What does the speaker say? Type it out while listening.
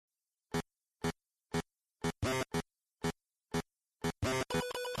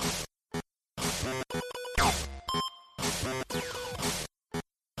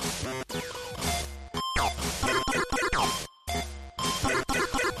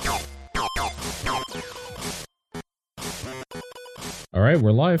All right,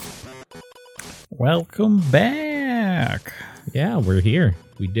 we're live. Welcome back. Yeah, we're here.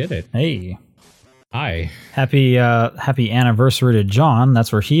 We did it. Hey. Hi. Happy anniversary to John.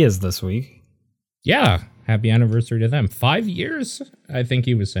 That's where he is this week. Yeah, happy anniversary to them. 5 years, I think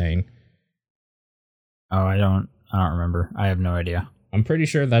he was saying. Oh, I don't remember. I have no idea. I'm pretty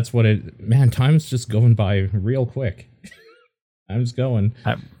sure that's what it... Man, time's just going by real quick. Time's going.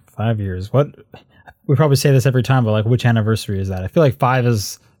 5 years. What? We probably say this every time, but like, which anniversary is that? I feel like 5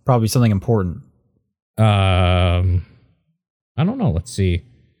 is probably something important. I don't know. Let's see.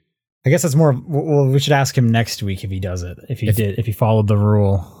 I guess that's more. Well, we should ask him next week if he does it. If he followed the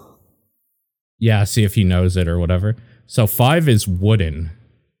rule. Yeah, see if he knows it or whatever. So 5 is wooden.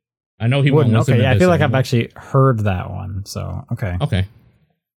 I know he wouldn't. Okay, yeah, I feel like I've actually heard that one. So okay. Okay.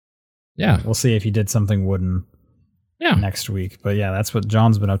 Yeah, we'll see if he did something wooden. Yeah. Next week, but yeah, that's what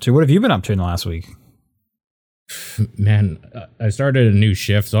John's been up to. What have you been up to in the last week? Man, I started a new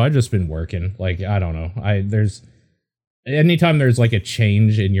shift, so I've just been working. Like, I don't know. Anytime there's like a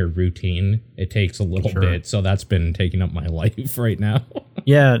change in your routine, it takes a little bit. So that's been taking up my life right now.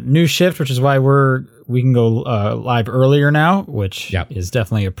 Yeah, new shift, which is why we can go live earlier now, which is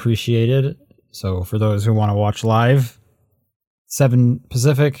definitely appreciated. So for those who want to watch live, 7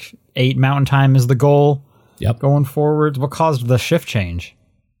 Pacific, 8 Mountain Time is the goal. Yep. Going forward, what caused the shift change?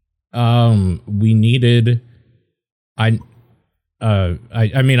 We needed. I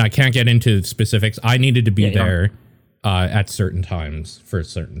mean, I can't get into specifics. I needed to be there at certain times for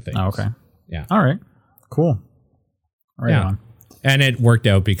certain things. Oh, okay. Yeah. All right. Cool. Right on. And it worked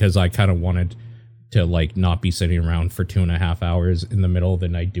out because I kind of wanted to like not be sitting around for 2.5 hours in the middle of the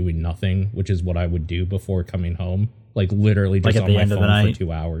night doing nothing, which is what I would do before coming home. Like literally just on my phone for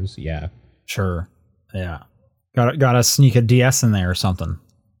 2 hours. Yeah. Sure. Yeah. Gotta sneak a DS in there or something.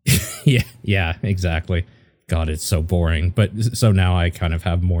 Yeah, exactly. God, it's so boring. But so now I kind of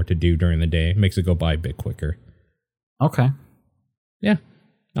have more to do during the day. Makes it go by a bit quicker. Okay. Yeah,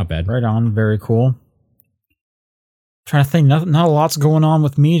 not bad. Right on. Very cool. Trying to think. Not a lot's going on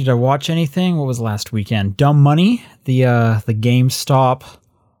with me. Did I watch anything? What was last weekend? Dumb Money, the GameStop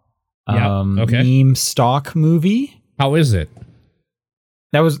meme stock movie. How is it?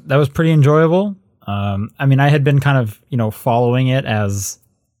 That was pretty enjoyable. I mean, I had been kind of, following it as,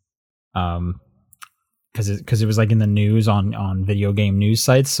 because it was like in the news on video game news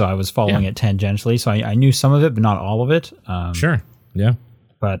sites, so I was following it tangentially. So I knew some of it, but not all of it. Sure. Yeah.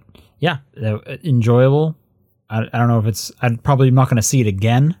 But yeah, enjoyable. I don't know if I'm probably not going to see it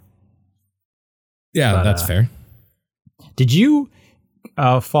again. Yeah, but, that's fair. Did you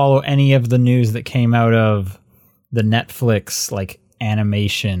follow any of the news that came out of the Netflix like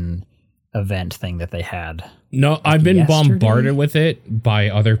animation event thing that they had? No, I've been bombarded with it by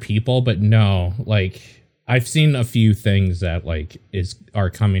other people, but no, like I've seen a few things that like are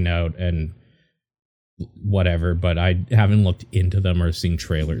coming out and whatever, but I haven't looked into them or seen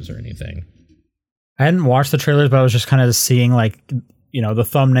trailers or anything. I hadn't watched the trailers, but I was just kind of seeing like, the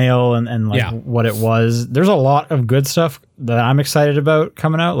thumbnail and like what it was. There's a lot of good stuff that I'm excited about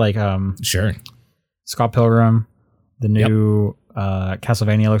coming out. Like, sure. Scott Pilgrim, the new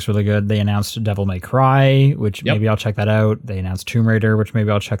Castlevania looks really good. They announced Devil May Cry, which maybe I'll check that out. They announced Tomb Raider, which maybe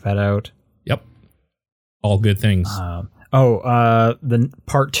I'll check that out. Yep. All good things. The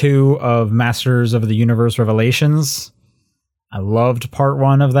part 2 of Masters of the Universe Revelations. I loved part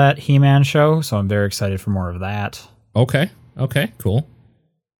 1 of that He-Man show, so I'm very excited for more of that. Okay, cool.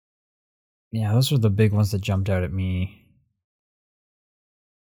 Yeah, those were the big ones that jumped out at me.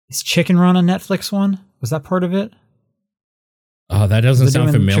 Is Chicken Run a Netflix one? Was that part of it? Oh, that doesn't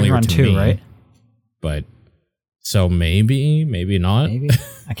sound familiar to me. Right? But so maybe not. Maybe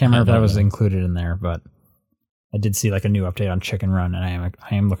I can't remember if that was included in there, but I did see like a new update on Chicken Run, and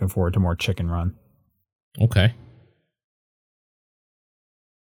I am looking forward to more Chicken Run. Okay.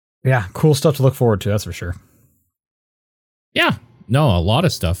 Yeah, cool stuff to look forward to. That's for sure. Yeah, no, a lot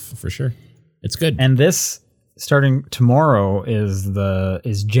of stuff for sure. It's good. And this starting tomorrow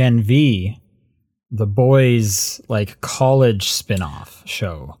is Gen V. The Boys like college spin-off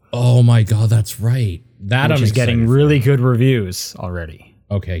show. Oh my god, that's right. That is getting really good reviews already.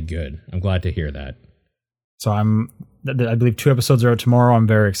 Okay, good. I'm glad to hear that. So I believe 2 episodes are out tomorrow. I'm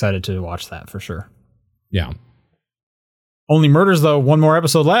very excited to watch that for sure. Yeah. Only Murders though, 1 more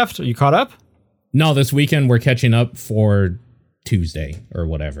episode left. Are you caught up? No, this weekend we're catching up for Tuesday or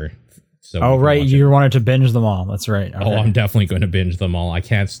whatever. So right, you wanted to binge them all. That's right. Okay. Oh, I'm definitely going to binge them all. I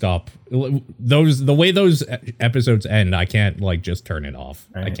can't stop. The way those episodes end, I can't like just turn it off.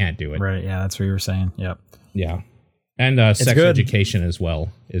 Right. I can't do it. Right, yeah, that's what you were saying. Yep. Yeah. And Sex Education as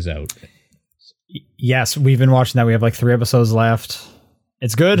well is out. Yes, we've been watching that. We have like 3 episodes left.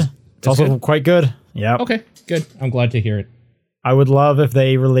 It's good. It's also good? Quite good. Yeah. Okay, good. I'm glad to hear it. I would love if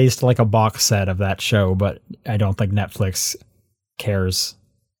they released like a box set of that show, but I don't think Netflix cares.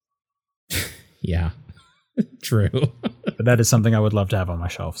 Yeah, true. But that is something I would love to have on my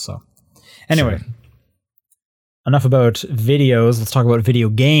shelf. So anyway, enough about videos. Let's talk about video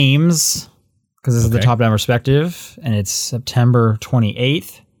games, because this is the top-down perspective, and it's September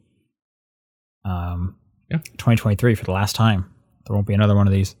 28th. 2023 for the last time. There won't be another one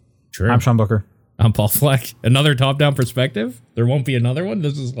of these. True. I'm Sean Booker. I'm Paul Fleck. Another top-down perspective? There won't be another one?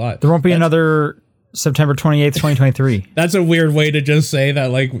 This is what? There won't be another September 28th, 2023. That's a weird way to just say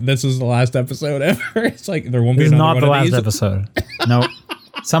that, like, this is the last episode ever. It's like, there won't be another one of these. This is not the last episode. No.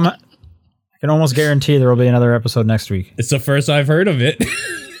 I can almost guarantee there will be another episode next week. It's the first I've heard of it.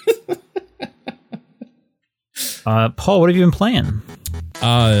 Paul, what have you been playing?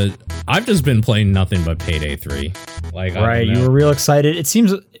 I've just been playing nothing but Payday 3. Like, right, you were real excited. It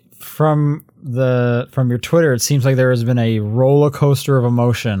seems from your Twitter, it seems like there has been a roller coaster of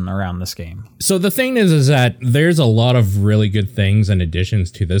emotion around this game. So the thing is that there's a lot of really good things and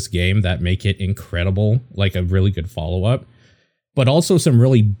additions to this game that make it incredible, like a really good follow-up, but also some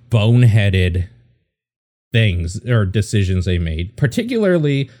really boneheaded things or decisions they made,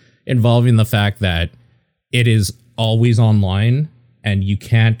 particularly involving the fact that it is always online and you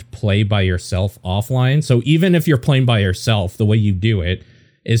can't play by yourself offline. So even if you're playing by yourself, the way you do it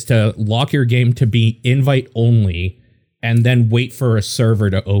is to lock your game to be invite only and then wait for a server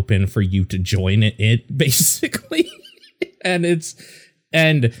to open for you to join it basically. and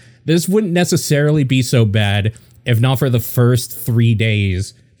this wouldn't necessarily be so bad if not for the first 3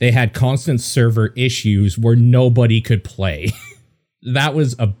 days they had constant server issues where nobody could play. That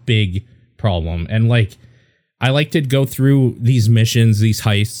was a big problem. And like, I like to go through these missions, these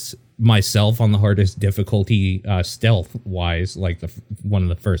heists myself on the hardest difficulty, stealth wise, like one of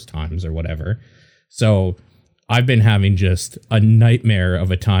the first times or whatever. So I've been having just a nightmare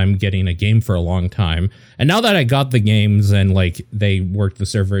of a time getting a game for a long time. And now that I got the games and like they worked the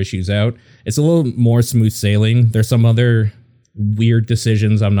server issues out, it's a little more smooth sailing. There's some other weird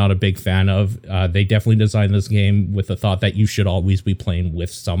decisions I'm not a big fan of. They definitely designed this game with the thought that you should always be playing with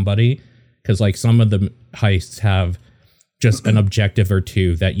somebody. Because like some of the heists have just an objective or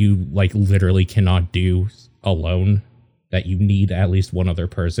two that you like literally cannot do alone, that you need at least one other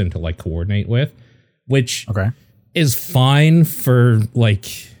person to like coordinate with, which is fine for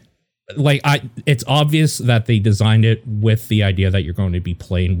it's obvious that they designed it with the idea that you're going to be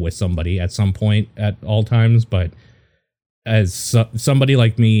playing with somebody at some point at all times. But as somebody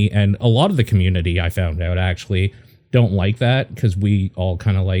like me and a lot of the community, I found out actually don't like that, because we all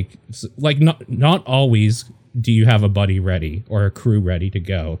kind of like not always do you have a buddy ready or a crew ready to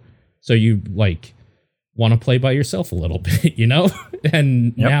go. So you like want to play by yourself a little bit, you know?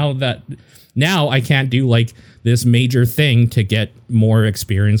 And now I can't do like this major thing to get more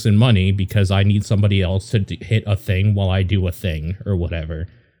experience and money because I need somebody else to hit a thing while I do a thing or whatever.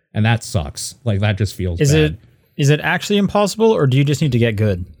 And that sucks. Like that just feels bad. Is it actually impossible, or do you just need to get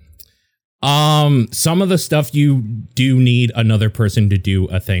good? Some of the stuff you do need another person to do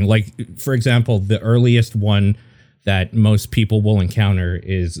a thing. Like, for example, the earliest one that most people will encounter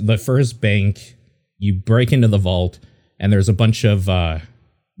is the first bank. You break into the vault and there's a bunch of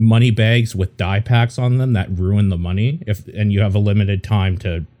money bags with die packs on them that ruin the money. And you have a limited time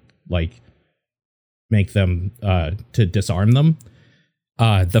to like make them to disarm them.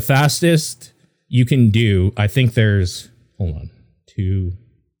 The fastest you can do, I think there's 2,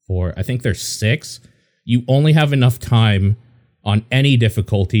 4, I think there's 6. You only have enough time on any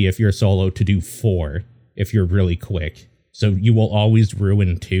difficulty if you're solo to do 4 if you're really quick. So you will always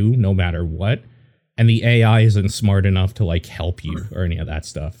ruin 2 no matter what. And the AI isn't smart enough to like help you or any of that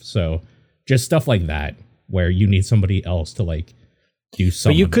stuff. So just stuff like that where you need somebody else to like do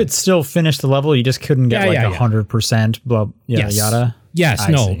something. But you could still finish the level. You just couldn't get 100% blah yada yada. Yes,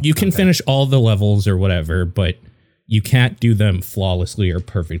 you can finish all the levels or whatever, but you can't do them flawlessly or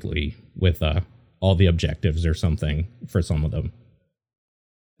perfectly with all the objectives or something for some of them.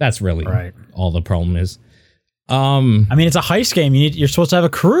 That's really all the problem is. I mean, it's a heist game. You're supposed to have a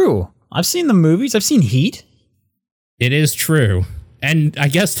crew. I've seen the movies. I've seen Heat. It is true. And I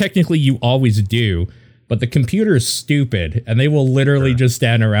guess technically you always do, but the computer is stupid and they will literally just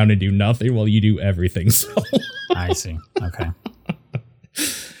stand around and do nothing while you do everything. So I see. Okay.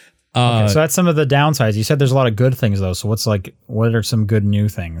 Okay, so that's some of the downsides. You said there's a lot of good things though. So what are some good new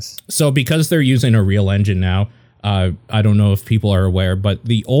things? So because they're using a real engine now, I don't know if people are aware, but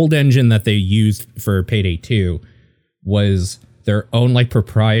the old engine that they used for Payday 2 was their own like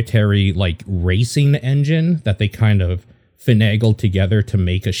proprietary like racing engine that they kind of finagled together to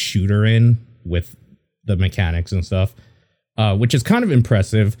make a shooter in with the mechanics and stuff, which is kind of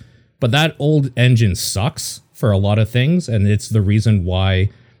impressive. But that old engine sucks for a lot of things, and it's the reason why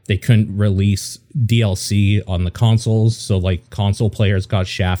they couldn't release DLC on the consoles. So like console players got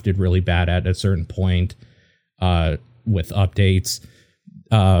shafted really bad at a certain point with updates.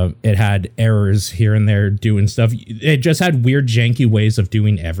 It had errors here and there doing stuff. It just had weird janky ways of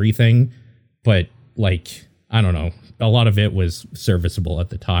doing everything. But like, I don't know, a lot of it was serviceable at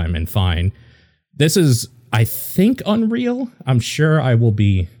the time and fine. This is, I think, Unreal. I'm sure I will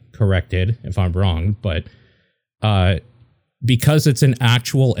be corrected if I'm wrong, but because it's an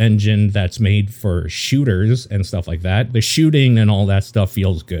actual engine that's made for shooters and stuff like that, the shooting and all that stuff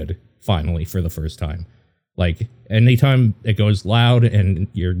feels good, finally, for the first time. Like, anytime it goes loud and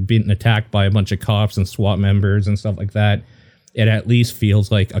you're being attacked by a bunch of cops and SWAT members and stuff like that, it at least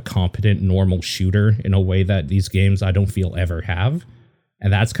feels like a competent, normal shooter in a way that these games I don't feel ever have.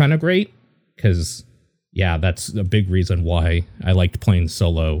 And that's kind of great, because, yeah, that's a big reason why I liked playing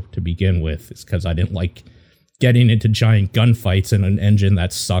solo to begin with, is because I didn't like getting into giant gunfights in an engine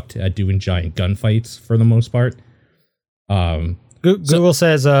that sucked at doing giant gunfights for the most part. Google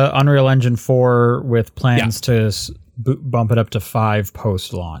says Unreal Engine 4 with plans to bump it up to 5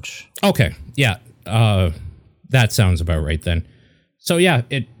 post-launch. Okay, yeah, that sounds about right then. So yeah,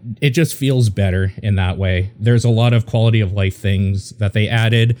 it just feels better in that way. There's a lot of quality of life things that they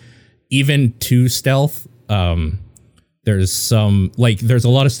added, even to stealth. There's some, like, there's a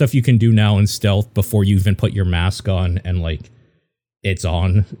lot of stuff you can do now in stealth before you even put your mask on and, like, it's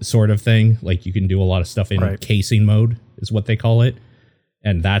on sort of thing. Like, you can do a lot of stuff in casing mode is what they call it.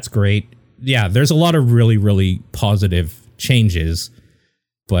 And that's great. Yeah, there's a lot of really, really positive changes.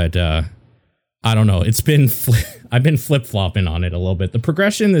 But, I don't know. It's been, I've been flip-flopping on it a little bit. The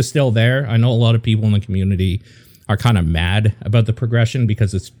progression is still there. I know a lot of people in the community are kind of mad about the progression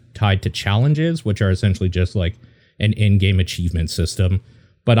because it's tied to challenges, which are essentially just, like, an in-game achievement system.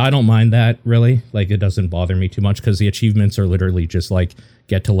 But I don't mind that, really. Like, it doesn't bother me too much because the achievements are literally just like,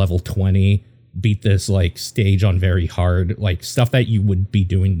 get to level 20, beat this like stage on very hard, like stuff that you would be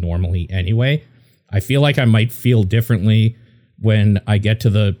doing normally anyway. I feel like I might feel differently when I get to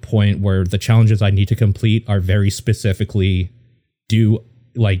the point where the challenges I need to complete are very specifically do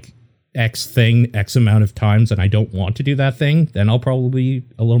like X thing X amount of times and I don't want to do that thing. Then I'll probably be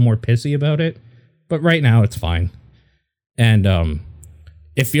a little more pissy about it. But right now it's fine. And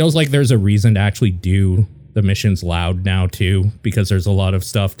it feels like there's a reason to actually do the missions loud now, too, because there's a lot of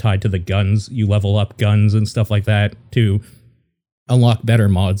stuff tied to the guns. You level up guns and stuff like that to unlock better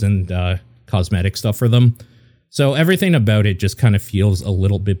mods and cosmetic stuff for them. So everything about it just kind of feels a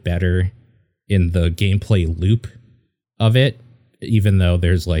little bit better in the gameplay loop of it, even though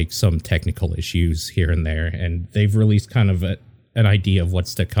there's like some technical issues here and there. And they've released kind of an idea of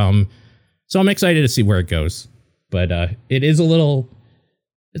what's to come. So I'm excited to see where it goes. But it is a little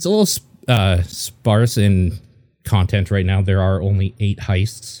sparse in content right now. There are only 8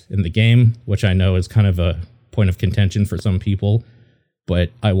 heists in the game, which I know is kind of a point of contention for some people.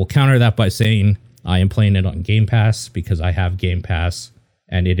 But I will counter that by saying I am playing it on Game Pass because I have Game Pass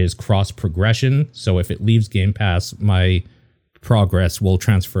and it is cross progression. So if it leaves Game Pass, my progress will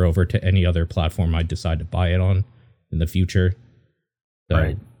transfer over to any other platform I decide to buy it on in the future. So,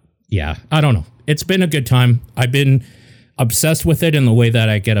 right. Yeah, I don't know. It's been a good time. I've been obsessed with it in the way that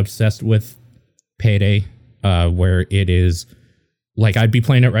I get obsessed with Payday, where it is like I'd be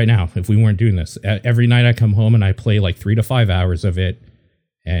playing it right now if we weren't doing this. Every night I come home and I play like 3 to 5 hours of it.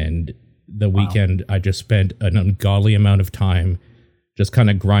 And the weekend I just spent an ungodly amount of time just kind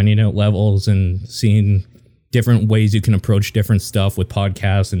of grinding out levels and seeing different ways you can approach different stuff with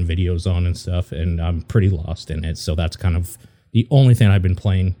podcasts and videos on and stuff. And I'm pretty lost in it. So that's kind of the only thing I've been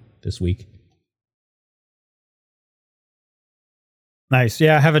playing this week. Nice.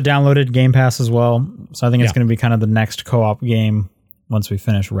 Yeah, I have a downloaded Game Pass as well. So I think it's going to be kind of the next co-op game once we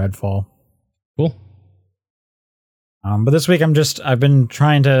finish Redfall. Cool. But this week I've been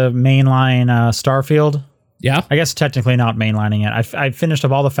trying to mainline Starfield. Yeah. I guess technically not mainlining it. I finished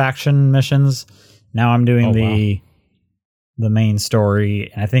up all the faction missions. Now I'm doing the main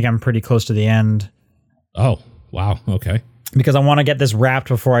story. And I think I'm pretty close to the end. Oh, wow. Okay. Because I want to get this wrapped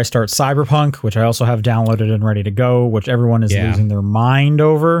before I start Cyberpunk, which I also have downloaded and ready to go, which everyone is losing their mind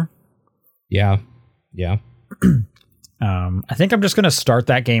over. Yeah. Yeah. I think I'm just going to start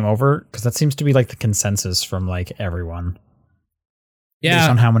that game over because that seems to be like the consensus from like everyone. Yeah. Based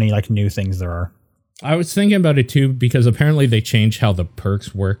on how many like new things there are. I was thinking about it too, because apparently they changed how the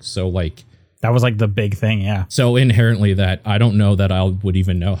perks work. So like that was like the big thing. Yeah. So inherently that I don't know that I would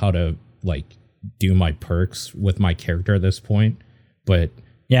even know how to like do my perks with my character at this point. But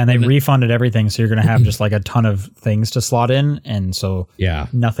yeah, and they refunded everything, so you're going to have just like a ton of things to slot in, and so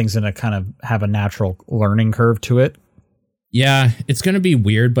nothing's going to kind of have a natural learning curve to it. Yeah, it's going to be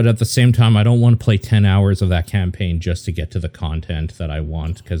weird, but at the same time, I don't want to play 10 hours of that campaign just to get to the content that I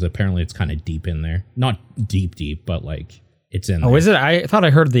want, because apparently it's kind of deep in there. Not deep, but like it's in there. Oh, is it? I thought I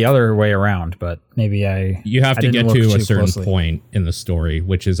heard the other way around, but maybe You have to get to a certain point in the story,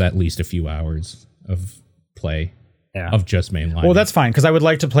 which is at least a few hours of play of just mainline. Well, that's fine, because I would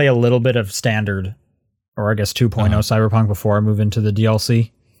like to play a little bit of standard, or I guess 2.0 Cyberpunk before I move into the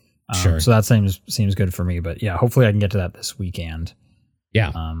DLC. Sure. So that seems good for me, but yeah, hopefully I can get to that this weekend.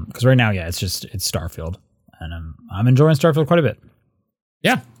 Yeah. Because right now, it's Starfield, and I'm enjoying Starfield quite a bit.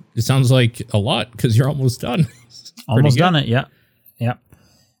 Yeah, it sounds like a lot because you're almost done. Almost done it. Yeah.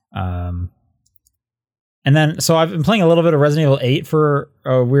 And then so I've been playing a little bit of Resident Evil 8 for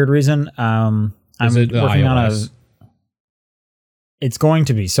a weird reason. I'm working on It's going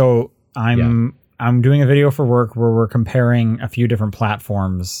to be so. I'm doing a video for work where we're comparing a few different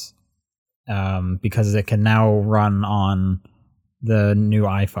platforms. Because it can now run on the new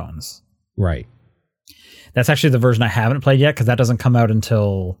iPhones. Right. That's actually the version I haven't played yet, because that doesn't come out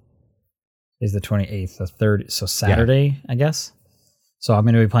until is the 28th, the 3rd, so Saturday, I guess. So I'm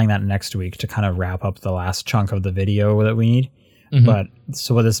going to be playing that next week to kind of wrap up the last chunk of the video that we need. Mm-hmm. But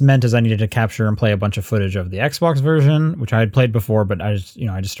so what this meant is I needed to capture and play a bunch of footage of the Xbox version, which I had played before, but I just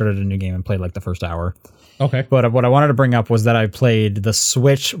started a new game and played like the first hour. Okay. But what I wanted to bring up was that I played the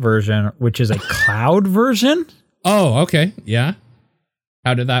Switch version, which is a cloud version. Oh, okay. Yeah.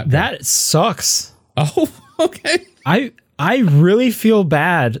 How did that go? That sucks. Oh, okay. I really feel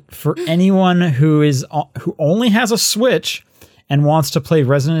bad for anyone who only has a Switch and wants to play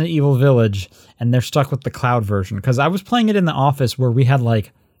Resident Evil Village and they're stuck with the cloud version, because I was playing it in the office where we had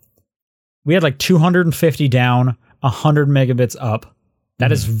like 250 down, 100 megabits up.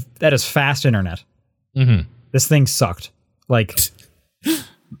 That is fast internet. Mm-hmm. This thing sucked. Like,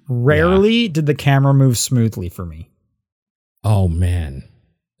 rarely did the camera move smoothly for me. Oh man,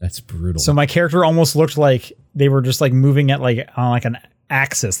 that's brutal. So my character almost looked like they were just like moving at on an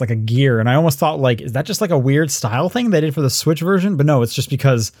axis, like a gear, and I almost thought like, is that just like a weird style thing they did for the Switch version? But no, it's just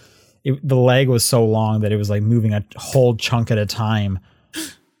because the leg was so long that it was like moving a whole chunk at a time.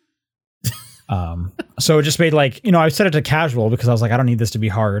 So it just made I set it to casual because I was like, I don't need this to be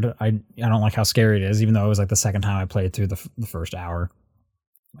hard. I don't like how scary it is, even though it was like the second time I played through the first hour.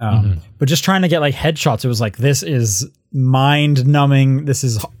 But just trying to get like headshots, it was like, this is mind numbing. This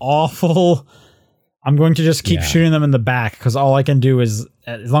is awful. I'm going to just keep shooting them in the back, because all I can do is,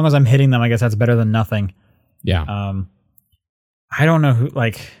 as long as I'm hitting them, I guess that's better than nothing. Yeah. I don't know who,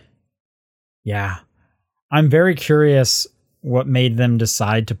 I'm very curious what made them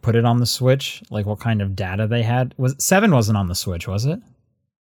decide to put it on the Switch, like what kind of data they had. 7 wasn't on the Switch, was it?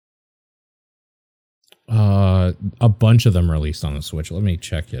 A bunch of them released on the Switch. Let me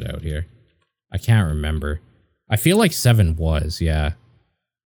check it out here. I can't remember. I feel like 7 was, yeah.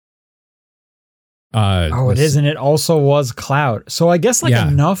 It is, and it also was cloud. So I guess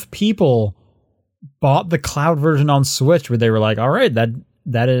enough people bought the cloud version on Switch where they were like, all right,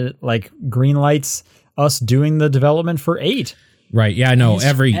 that is like green lights us doing the development for 8. Right. Yeah, no,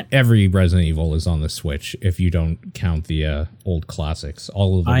 every Resident Evil is on the Switch if you don't count the old classics,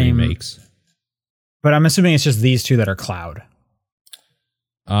 all of the remakes. But I'm assuming it's just these two that are cloud.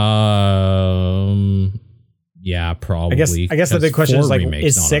 Yeah, probably. I guess the big question is like,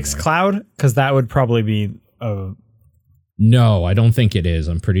 is 6 cloud? Because that would probably be No, I don't think it is.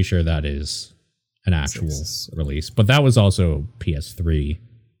 I'm pretty sure that is an actual release. But that was also PS3.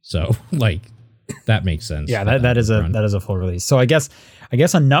 So that makes sense. Yeah, that is a full release. So I guess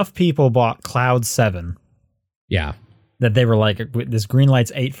enough people bought Cloud 7. Yeah. That they were like, this green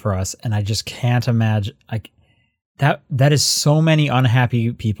light's 8 for us, and I just can't imagine that is so many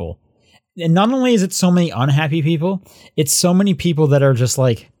unhappy people. And not only is it so many unhappy people, it's so many people that are just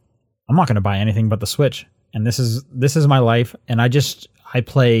like, I'm not going to buy anything but the Switch, and this is my life, and I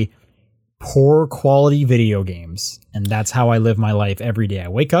play poor quality video games, and that's how I live my life every day. I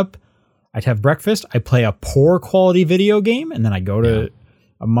wake up, I'd have breakfast, I play a poor quality video game, and then I go to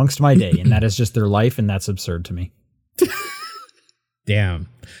amongst my day, and that is just their life, and that's absurd to me. Damn.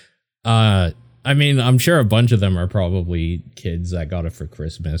 I mean, I'm sure a bunch of them are probably kids that got it for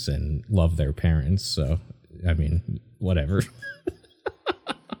Christmas and love their parents. So, I mean, whatever.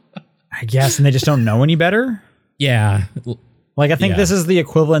 I guess, and they just don't know any better. Yeah. I think this is the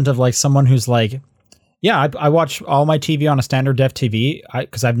equivalent of someone who's like, yeah, I watch all my TV on a standard def TV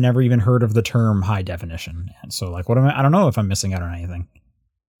because I've never even heard of the term high definition. And so, I don't know if I'm missing out on anything.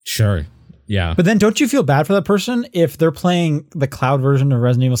 Sure. Yeah. But then don't you feel bad for that person if they're playing the cloud version of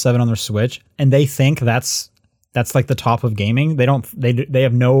Resident Evil 7 on their Switch and they think that's like the top of gaming? They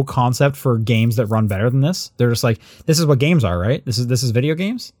have no concept for games that run better than this. They're just like, this is what games are, right? This is video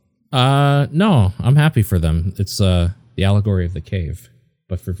games? No, I'm happy for them. It's the allegory of the cave,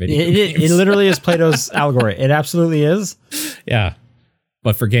 but for video games. It literally is Plato's allegory. It absolutely is. Yeah.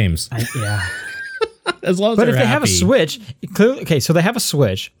 But for games. Yeah. As long as but if they happy. have a Switch, okay, so they have a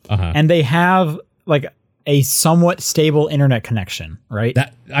Switch and they have like a somewhat stable internet connection, right?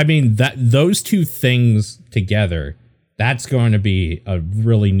 Those two things together, that's going to be a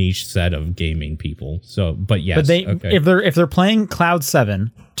really niche set of gaming people. So, but yes, if they're playing Cloud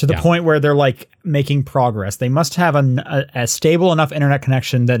 7 to the point where they're like making progress, they must have a stable enough internet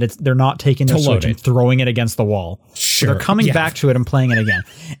connection that they're not taking the Switch and throwing it against the wall. Sure. So they're coming back to it and playing it again.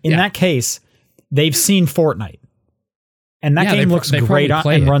 In that case, they've seen Fortnite, and that game looks great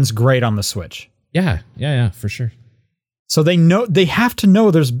and runs great on the Switch. Yeah, for sure. So they have to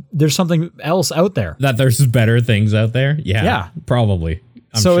know there's something else out there. That there's better things out there. Yeah, probably.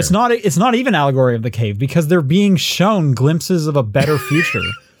 So it's not even allegory of the cave because they're being shown glimpses of a better future,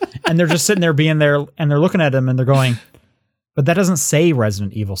 and they're just sitting there being there and they're looking at them and they're going, but that doesn't say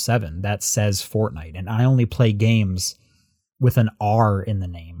Resident Evil 7. That says Fortnite, and I only play games with an R in the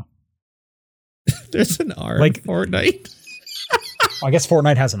name. There's an R in Fortnite. I guess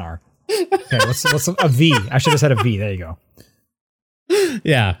Fortnite has an R. Okay, what's a V? I should have said a V. There you go.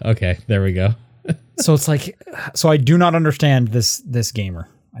 Yeah. Okay. There we go. So it's like, so I do not understand this gamer.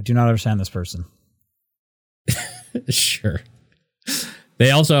 I do not understand this person. Sure.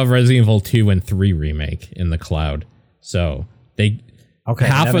 They also have Resident Evil 2 and 3 remake in the cloud. So they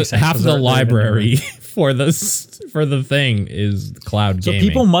half of the library for the thing is cloud gaming. So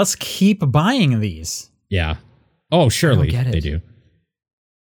people must keep buying these. Yeah. Oh, surely they do.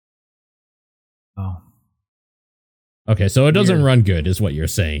 Oh. Okay, so it doesn't run good, is what you're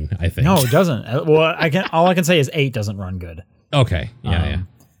saying, I think. No, it doesn't. Well, all I can say is 8 doesn't run good. Okay, yeah.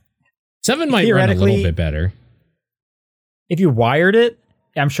 7 might run a little bit better. If you wired it,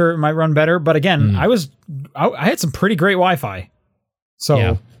 I'm sure it might run better. But again, I had some pretty great Wi-Fi.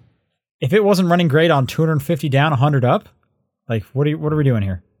 So if it wasn't running great on 250 down, 100 up, like what are we doing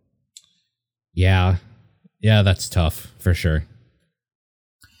here? Yeah, that's tough for sure.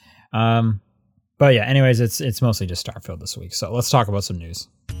 But yeah, anyways, it's mostly just Starfield this week. So let's talk about some news.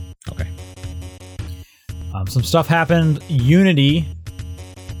 Okay. Some stuff happened. Unity.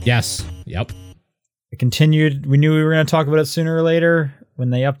 Yes. Yep. It continued. We knew we were going to talk about it sooner or later when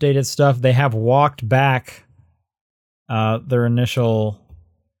they updated stuff. They have walked back their initial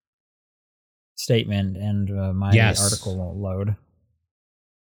statement, and my article won't load.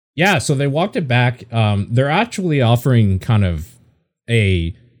 Yeah, so they walked it back. They're actually offering kind of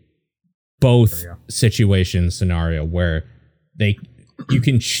a both situation scenario where you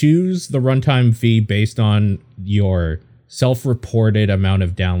can choose the runtime fee based on your self-reported amount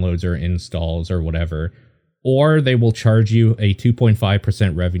of downloads or installs or whatever, or they will charge you a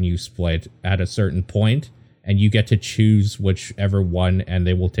 2.5% revenue split at a certain point, and you get to choose whichever one, and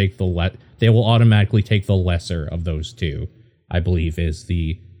they will they will automatically take the lesser of those two, I believe is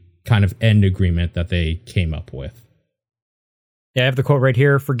the kind of end agreement that they came up with. Yeah, I have the quote right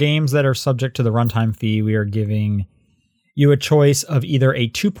here. For games that are subject to the runtime fee, we are giving you a choice of either a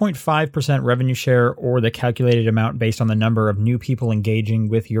 2.5% revenue share or the calculated amount based on the number of new people engaging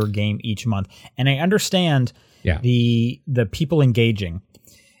with your game each month. And I understand the people engaging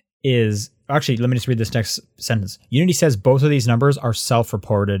is... Actually, let me just read this next sentence. Unity says both of these numbers are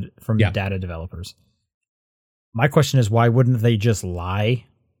self-reported from data developers. My question is, why wouldn't they just lie?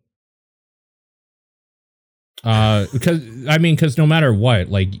 Because no matter what,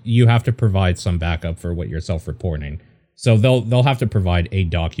 like, you have to provide some backup for what you're self-reporting. So they'll have to provide a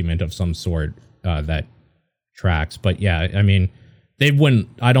document of some sort that tracks. But yeah, I mean,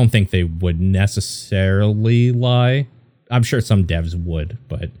 I don't think they would necessarily lie. I'm sure some devs would,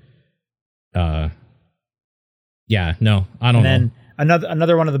 but yeah, no, I don't know. And then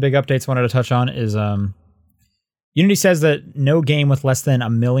another one of the big updates I wanted to touch on is Unity says that no game with less than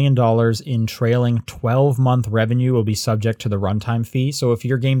 $1 million in trailing 12-month revenue will be subject to the runtime fee. So if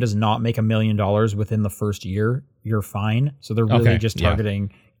your game does not make $1 million within the first year, you're fine. So they're really just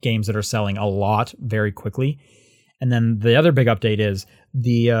targeting games that are selling a lot very quickly. And then the other big update is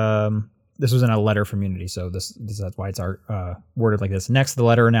this was in a letter from Unity, so that's why it's worded like this. Next, the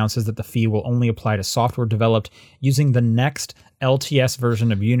letter announces that the fee will only apply to software developed using the next LTS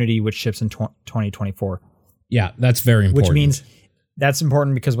version of Unity, which ships in 2024. Yeah, that's very important. Which means that's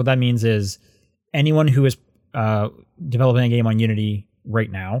important because what that means is anyone who is developing a game on Unity right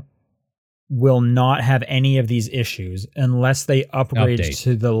now will not have any of these issues unless they upgrade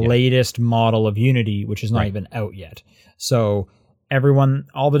to the latest model of Unity, which is not even out yet. So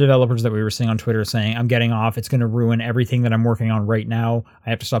all the developers that we were seeing on Twitter saying, I'm getting off, it's going to ruin everything that I'm working on right now, I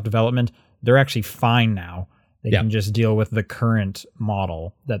have to stop development, they're actually fine now. They can just deal with the current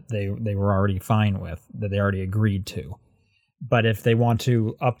model that they were already fine with, that they already agreed to. But if they want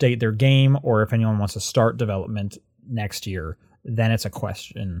to update their game, or if anyone wants to start development next year, then it's a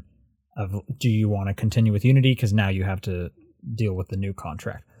question of, do you want to continue with Unity? Because now you have to deal with the new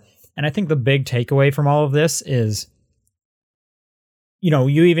contract. And I think the big takeaway from all of this is, you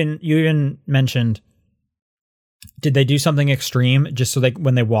even mentioned, did they do something extreme just so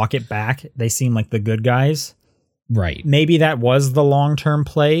when they walk it back, they seem like the good guys? Right. Maybe that was the long-term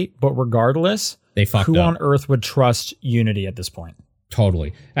play, but regardless, they fucked who up. on earth would trust Unity at this point?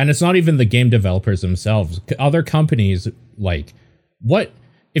 Totally. And it's not even the game developers themselves. Other companies, like, what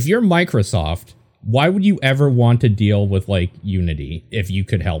if you're Microsoft, why would you ever want to deal with like Unity if you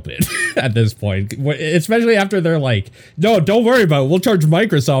could help it at this point? Especially after they're like, no, don't worry about it, we'll charge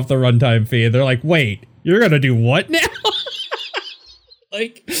Microsoft the runtime fee. And they're like, wait, you're going to do what now?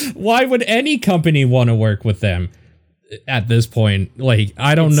 Like, why would any company want to work with them at this point? Like,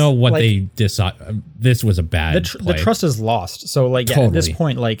 I don't know what they decide. This was a bad play. The trust is lost. So like, totally. At this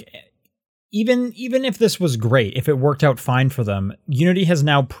point, like, even if this was great, if it worked out fine for them, Unity has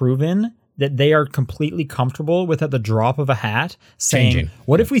now proven that they are completely comfortable with, at the drop of a hat, saying,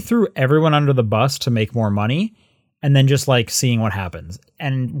 what if we threw everyone under the bus to make more money, and then just like seeing what happens?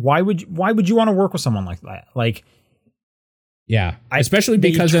 And why would you want to work with someone like that? Like, yeah, especially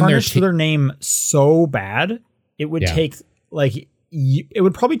because in their name so bad, it would take it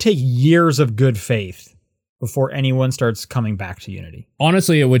would probably take years of good faith before anyone starts coming back to Unity.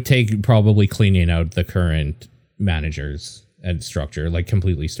 Honestly, it would take probably cleaning out the current managers and structure, like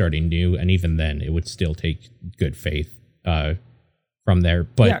completely starting new, and even then it would still take good faith from there.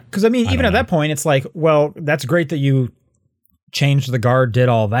 But yeah, because I mean, even at that point, it's like, well, that's great that you changed the guard, did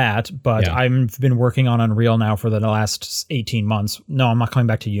all that, but I've been working on Unreal now for the last 18 months. No, I'm not coming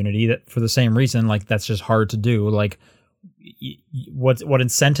back to Unity. That for the same reason, like, that's just hard to do. Like, what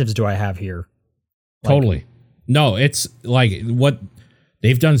incentives do I have here? Totally. No, it's like what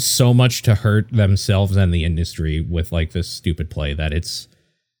they've done so much to hurt themselves and the industry with like this stupid play that it's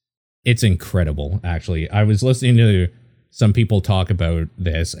incredible. Actually, I was listening to some people talk about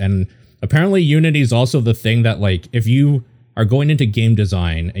this, and apparently Unity is also the thing that, like, if you are going into game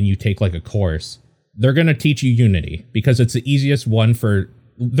design and you take like a course, they're going to teach you Unity because it's the easiest one for.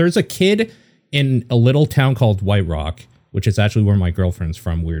 There's a kid in a little town called White Rock, which is actually where my girlfriend's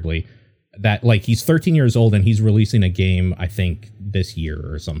from, weirdly, that like he's 13 years old and he's releasing a game, I think this year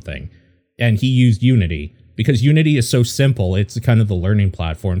or something. And he used Unity because Unity is so simple. It's kind of the learning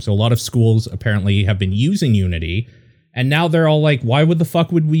platform. So a lot of schools apparently have been using Unity, and now they're all like, why would the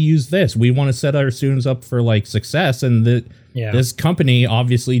fuck would we use this? We want to set our students up for like success. And this company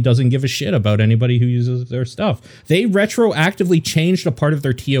obviously doesn't give a shit about anybody who uses their stuff. They retroactively changed a part of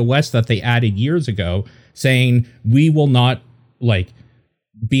their TOS that they added years ago, saying we will not like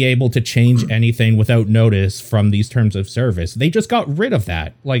be able to change anything without notice from these terms of service. They just got rid of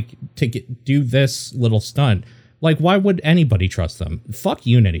that, like, to do this little stunt. Like, why would anybody trust them? Fuck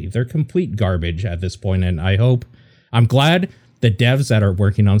Unity. They're complete garbage at this point, and I'm glad the devs that are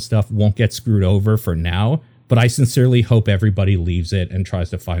working on stuff won't get screwed over for now, but I sincerely hope everybody leaves it and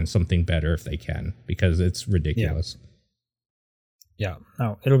tries to find something better if they can, because it's ridiculous. Yeah.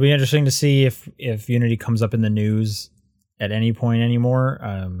 No, it'll be interesting to see if Unity comes up in the news at any point anymore,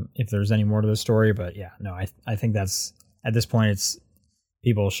 if there's any more to the story. But yeah, no, I think that's, at this point,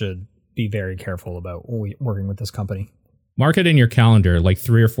 people should be very careful about working with this company. Mark it in your calendar, like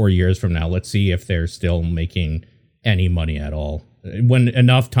 3 or 4 years from now. Let's see if they're still making any money at all. When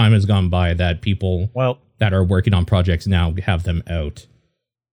enough time has gone by that people that are working on projects now have them out.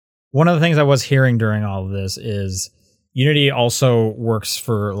 One of the things I was hearing during all of this is Unity also works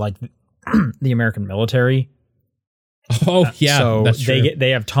for like the American military. Oh yeah, so that's true. They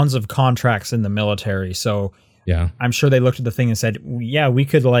have tons of contracts in the military. So yeah, I'm sure they looked at the thing and said, yeah, we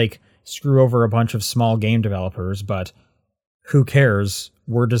could like screw over a bunch of small game developers, but who cares?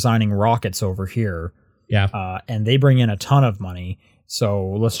 We're designing rockets over here. Yeah. And they bring in a ton of money. So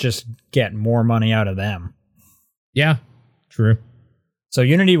let's just get more money out of them. Yeah, true. So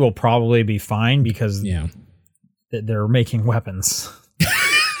Unity will probably be fine because they're making weapons.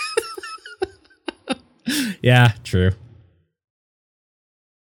 Yeah, true.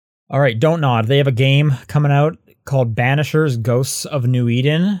 All right, Don't Nod. They have a game coming out called Banishers Ghosts of New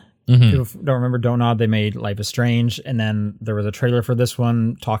Eden. People don't remember, don't nod. They made Life is Strange, and then there was a trailer for this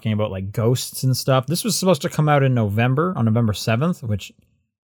one talking about like ghosts and stuff. This was supposed to come out in November, on November 7th, which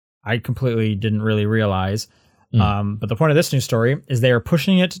I completely didn't really realize. But the point of this news story is they are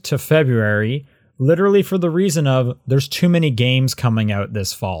pushing it to February, literally for the reason of there's too many games coming out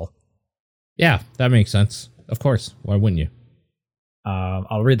this fall. Yeah, that makes sense. Of course. Why wouldn't you?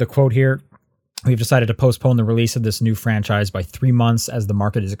 I'll read the quote here. We've decided to postpone the release of this new franchise by 3 months as the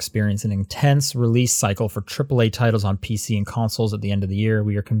market is experiencing an intense release cycle for AAA titles on PC and consoles at the end of the year.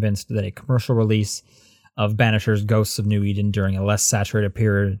 We are convinced that a commercial release of Banisher's Ghosts of New Eden during a less saturated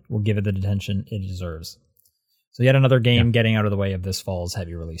period will give it the attention it deserves. So yet another game getting out of the way of this fall's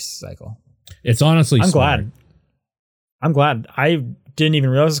heavy release cycle. It's honestly I'm glad. I didn't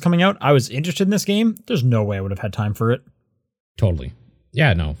even realize it was coming out. I was interested in this game. There's no way I would have had time for it. Totally.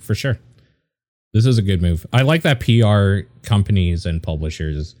 Yeah, no, for sure. This is a good move. I like that PR companies and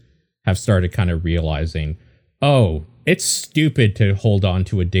publishers have started kind of realizing, oh, it's stupid to hold on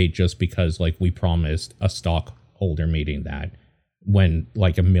to a date just because like we promised a stockholder meeting that when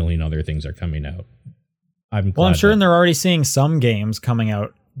like a million other things are coming out. I'm sure they're already seeing some games coming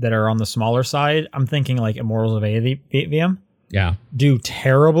out that are on the smaller side. I'm thinking like Immortals of Aveum. Yeah. Do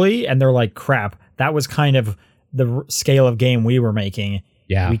terribly. And they're like, crap, that was kind of the scale of game we were making.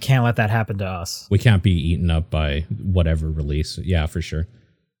 Yeah. We can't let that happen to us. We can't be eaten up by whatever release. Yeah, for sure.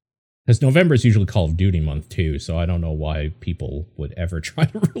 Because November is usually Call of Duty month too, so I don't know why people would ever try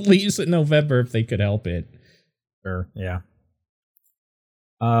to release in November if they could help it. Sure, yeah.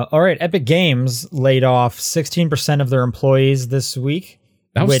 All right, Epic Games laid off 16% of their employees this week.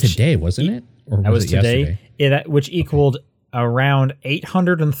 That was today, wasn't it? Or that was today. Which equaled around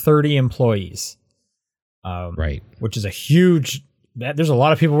 830 employees. Right. Which is a huge... There's a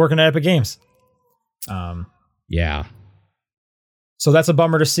lot of people working at Epic Games. Yeah. So that's a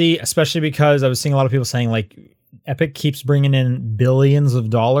bummer to see, especially because I was seeing a lot of people saying like Epic keeps bringing in billions of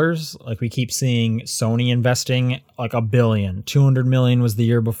dollars. Like we keep seeing Sony investing like $1 billion. 200 million was the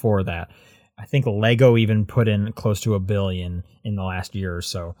year before that. I think Lego even put in close to $1 billion in the last year or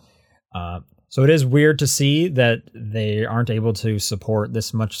so. So it is weird to see that they aren't able to support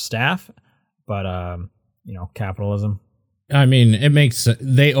this much staff, but capitalism. I mean,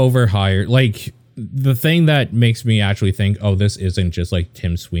 they overhire. Like, the thing that makes me actually think, oh, this isn't just like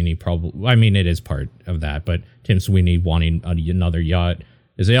Tim Sweeney probably. I mean, it is part of that, but Tim Sweeney wanting another yacht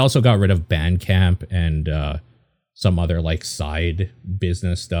is they also got rid of Bandcamp and some other like side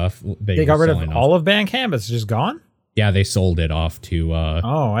business stuff. They got rid of all of Bandcamp? It's just gone? Yeah, they sold it off to...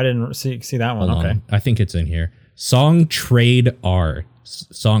 I didn't see that one. Okay. I think it's in here. Songtradr.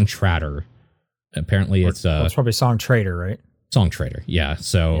 Apparently it's probably Songtradr, right? Songtradr, yeah.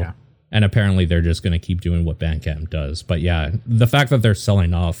 So, and apparently they're just going to keep doing what Bandcamp does. But yeah, the fact that they're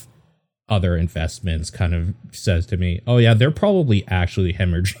selling off other investments kind of says to me, oh yeah, they're probably actually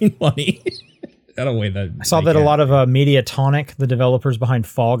hemorrhaging money. In a way that I saw that a lot of Mediatonic, the developers behind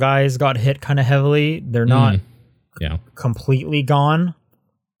Fall Guys, got hit kind of heavily. They're not completely gone.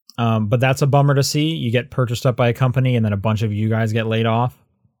 But that's a bummer to see. You get purchased up by a company and then a bunch of you guys get laid off.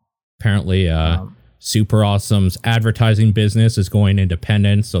 Apparently, Super Awesome's advertising business is going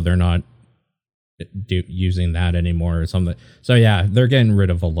independent, so they're not using that anymore or something. So yeah, they're getting rid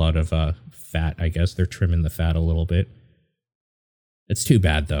of a lot of fat, I guess. They're trimming the fat a little bit. It's too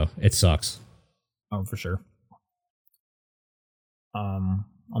bad, though. It sucks. Oh, for sure. On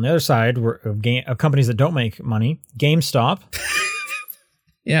the other side of companies that don't make money, GameStop.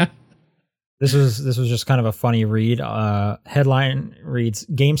 Yeah. This was just kind of a funny read. Headline reads,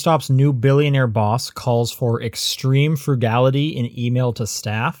 GameStop's new billionaire boss calls for extreme frugality in email to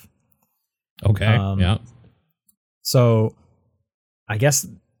staff. Okay, yeah. So I guess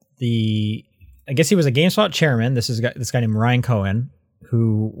he was a GameStop chairman. This guy named Ryan Cohen,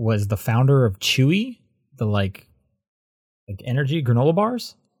 who was the founder of Chewy, the like energy granola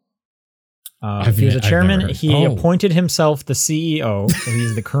bars. He was a chairman. He appointed himself the CEO. So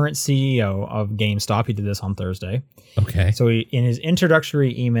he's the current CEO of GameStop. He did this on Thursday. Okay. So in his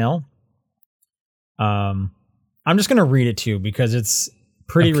introductory email, I'm just going to read it to you because it's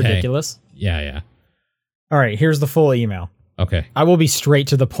pretty ridiculous. Yeah. All right, here's the full email. Okay. I will be straight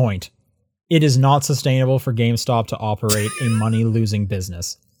to the point. It is not sustainable for GameStop to operate a money-losing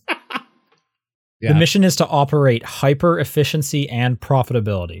business. The mission is to operate hyper efficiency and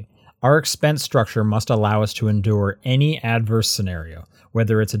profitability. Our expense structure must allow us to endure any adverse scenario.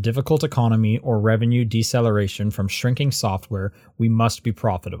 Whether it's a difficult economy or revenue deceleration from shrinking software, we must be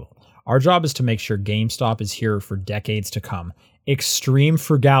profitable. Our job is to make sure GameStop is here for decades to come. Extreme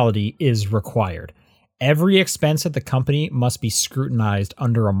frugality is required. Every expense at the company must be scrutinized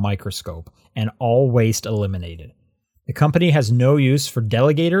under a microscope and all waste eliminated. The company has no use for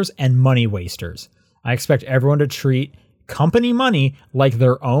delegators and money wasters. I expect everyone to treat company money like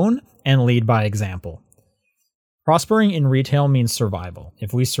their own and lead by example. Prospering in retail means survival.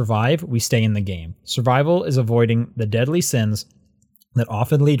 If we survive, we stay in the game. Survival is avoiding the deadly sins that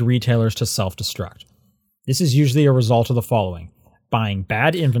often lead retailers to self-destruct. This is usually a result of the following: buying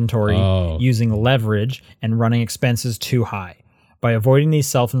bad inventory, using leverage, and running expenses too high. By avoiding these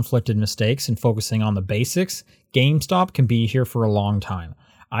self-inflicted mistakes and focusing on the basics, GameStop can be here for a long time.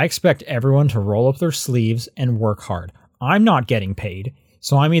 I expect everyone to roll up their sleeves and work hard. I'm not getting paid,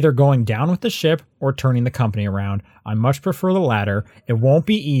 so I'm either going down with the ship or turning the company around. I much prefer the latter. It won't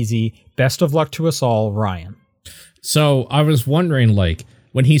be easy. Best of luck to us all, Ryan. So I was wondering, like,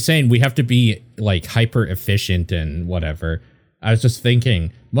 when he's saying we have to be like hyper efficient and whatever, I was just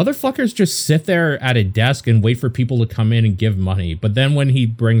thinking, motherfuckers just sit there at a desk and wait for people to come in and give money. But then when he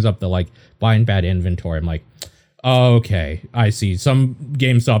brings up the like buying bad inventory, I'm like, oh, okay, I see. Some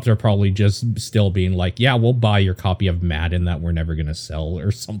GameStops are probably just still being like, yeah, we'll buy your copy of Madden that we're never going to sell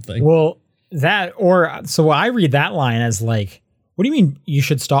or something. Well, so I read that line as like, what do you mean you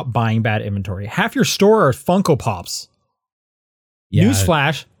should stop buying bad inventory? Half your store are Funko Pops. Yeah.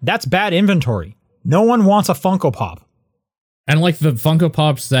 Newsflash, that's bad inventory. No one wants a Funko Pop. And like the Funko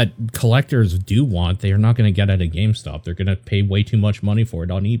Pops that collectors do want, they are not going to get at a GameStop. They're going to pay way too much money for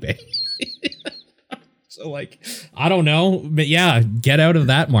it on eBay. So like, I don't know, but yeah, get out of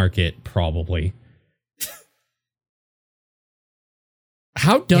that market probably.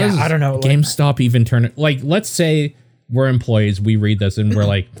 How does I don't know, GameStop even turn it? Like, let's say we're employees, we read this and we're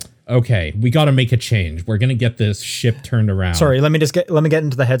like, okay, we got to make a change. We're going to get this ship turned around. Sorry, let me get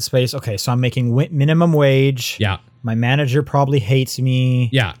into the headspace. Okay, so I'm making minimum wage. Yeah. My manager probably hates me.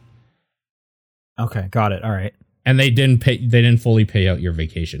 Yeah. Okay, got it. All right. And they didn't fully pay out your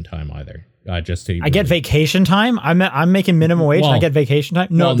vacation time either. Just to I get vacation time. I'm making minimum wage. And I get vacation time.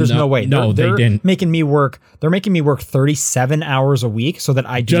 No, there's no way. No, they didn't. Making me work. They're making me work 37 hours a week so that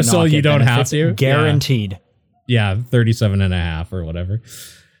I do just so you don't have to. Guaranteed. Yeah, 37 and a half or whatever.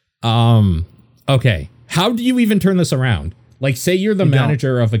 Okay. How do you even turn this around? Like, say you're the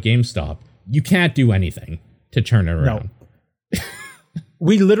manager of a GameStop. You can't do anything to turn it around. No.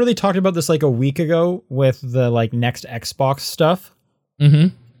 We literally talked about this like a week ago with the like next Xbox stuff.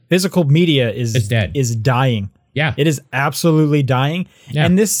 Mm-hmm. Physical media is dead. Is dying. Yeah. It is absolutely dying. Yeah.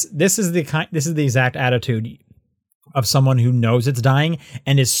 And this is the exact attitude of someone who knows it's dying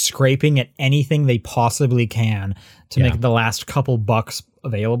and is scraping at anything they possibly can to make the last couple bucks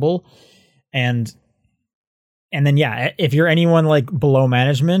available. And then if you're anyone like below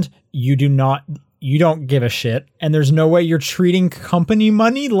management, you don't give a shit, and there's no way you're treating company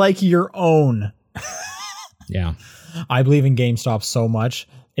money like your own. Yeah. I believe in GameStop so much.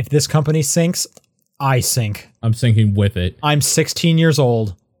 If this company sinks, I sink. I'm sinking with it. I'm 16 years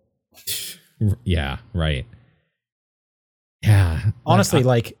old. Yeah, right. Yeah. Honestly,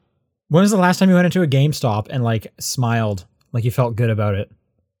 like, when was the last time you went into a GameStop and like smiled, like you felt good about it?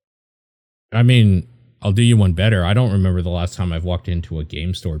 I mean, I'll do you one better. I don't remember the last time I've walked into a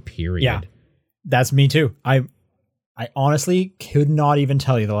game store, period. Yeah, that's me too. I honestly could not even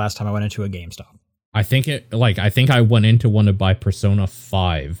tell you the last time I went into a GameStop. I think I went into one to buy Persona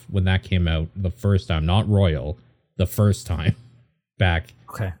 5 when that came out the first time, not Royal, the first time back.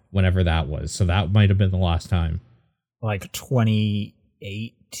 Okay. Whenever that was. So that might have been the last time. Like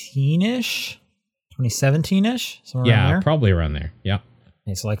 2018-ish? 2017-ish? Somewhere around there? Probably around there. Yeah.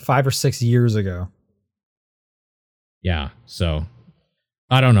 Okay, so like 5 or 6 years ago. Yeah. So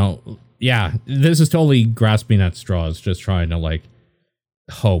I don't know. Yeah. This is totally grasping at straws, just trying to like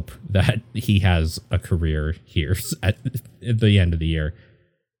hope that he has a career here at the end of the year.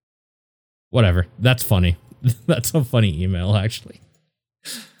 Whatever. That's funny. That's a funny email, actually.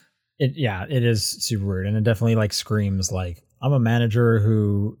 It is super weird, and it definitely like screams like, I'm a manager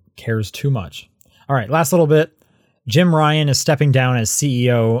who cares too much. All right, last little bit. Jim Ryan is stepping down as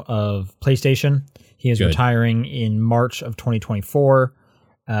CEO of PlayStation. He is retiring in March of 2024.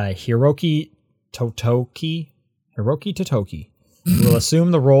 Hiroki Totoki will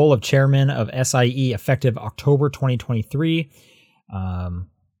assume the role of chairman of SIE effective October 2023.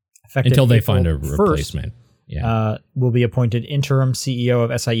 Until they find a replacement. Will be appointed interim CEO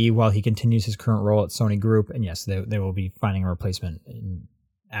of SIE while he continues his current role at Sony Group. And yes, they will be finding a replacement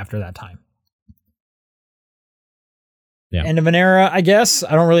after that time. Yeah. End of an era, I guess.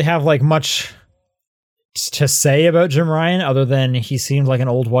 I don't really have like much to say about Jim Ryan other than he seemed like an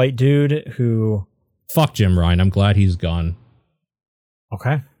old white dude who... Fuck Jim Ryan. I'm glad he's gone.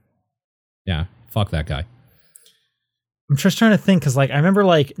 Okay. Yeah. fuck that guy. I'm just trying to think because, like, I remember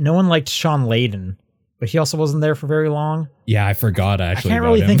like no one liked Sean Layden, but he also wasn't there for very long. Yeah, I forgot actually. I can't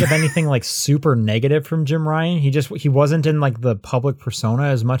really think of anything like super negative from Jim Ryan. He wasn't in like the public persona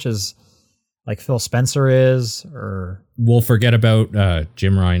as much as like Phil Spencer is. Or we'll forget about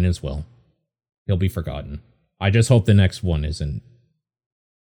Jim Ryan as well. He'll be forgotten. I just hope the next one isn't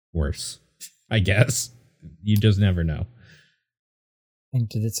worse. I guess you just never know. And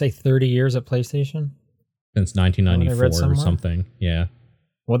did it say 30 years at PlayStation? Since 1994 or something. Yeah.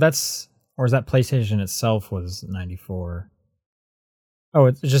 Well, or is that PlayStation itself was 94? Oh,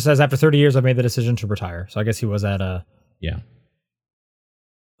 it just says after 30 years, I've made the decision to retire. So I guess he was at some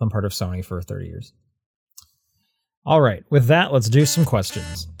part of Sony for 30 years. All right. With that, let's do some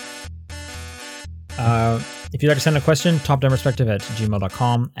questions. If you'd like to send a question,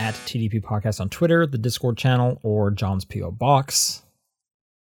 topdownperspective@gmail.com, at TDP Podcast on Twitter, the Discord channel, or John's P.O. Box.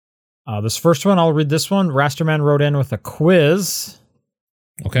 This first one, I'll read this one. Rasterman wrote in with a quiz.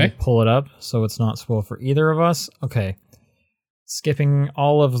 Okay. Pull it up so it's not spoiled for either of us. Okay. Skipping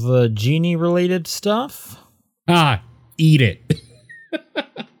all of the genie-related stuff. Eat it.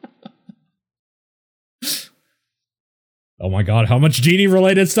 Oh my god, how much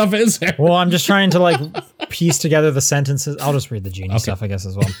genie-related stuff is there? Well, I'm just trying to like piece together the sentences. I'll just read the genie stuff, I guess,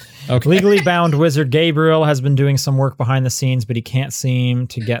 as well. Okay. Legally bound wizard Gabriel has been doing some work behind the scenes, but he can't seem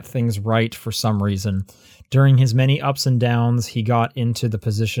to get things right for some reason. During his many ups and downs, he got into the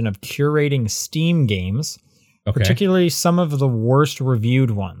position of curating Steam games, particularly some of the worst reviewed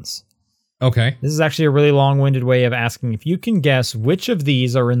ones. Okay. This is actually a really long-winded way of asking if you can guess which of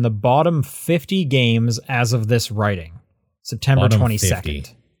these are in the bottom 50 games as of this writing. September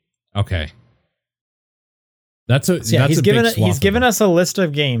 22nd. Okay. That's a he's given us a list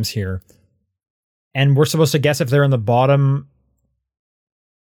of games here, and we're supposed to guess if they're in the bottom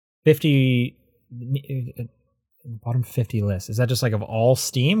 50 list. Is that just like of all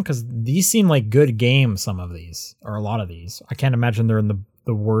Steam? Because these seem like good games, some of these, or a lot of these. I can't imagine they're in the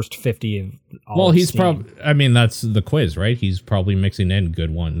worst 50 of all. Well, he's probably, I mean, that's the quiz, right? He's probably mixing in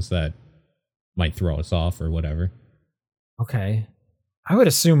good ones that might throw us off or whatever. Okay. I would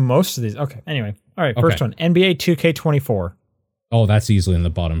assume most of these. Okay. Anyway. All right. First one. NBA 2K24. Oh, that's easily in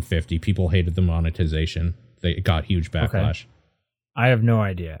the bottom 50. People hated the monetization. They got huge backlash. Okay. I have no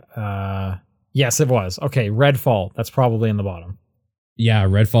idea. Yes, it was. Okay. Redfall. That's probably in the bottom. Yeah,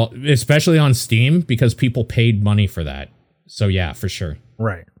 Redfall, especially on Steam, because people paid money for that. So yeah, for sure.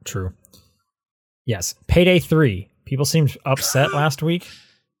 Right. True. Yes. Payday 3. People seemed upset last week.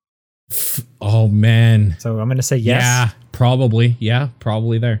 Oh, man. So I'm going to say yes. Yeah, probably. Yeah,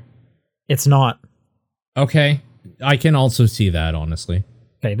 probably there. It's not. Okay. I can also see that, honestly.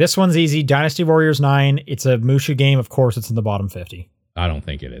 Okay, this one's easy. Dynasty Warriors 9. It's a Mushu game. Of course, it's in the bottom 50. I don't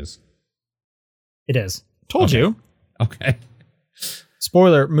think it is. It is. Told you. Okay.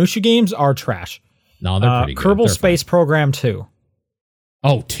 Spoiler, Mushu games are trash. No, they're pretty good. Kerbal Space Program 2.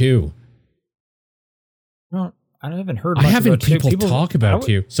 Oh, 2. Well, I haven't heard much about people talk about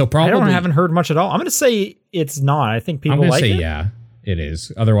 2. So probably I haven't heard much at all. I'm going to say it's not. I think people like it. I'm going to say yeah, it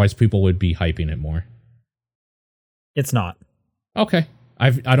is. Otherwise, people would be hyping it more. It's not. Okay. I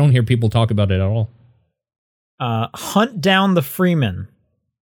don't hear people talk about it at all. Hunt Down the Freeman.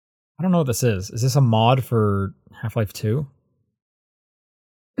 I don't know what this is. Is this a mod for Half-Life 2?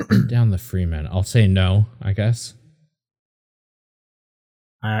 Hunt Down the Freeman. I'll say no, I guess.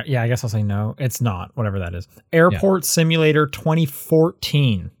 Yeah, I guess I'll say no. It's not, whatever that is. Airport Simulator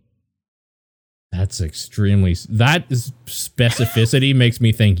 2014. That's extremely... That is specificity makes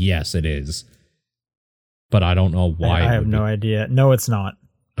me think, yes, it is. But I don't know why. I have no idea. No, it's not.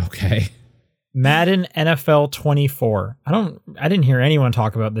 Okay. Madden NFL 24. I didn't hear anyone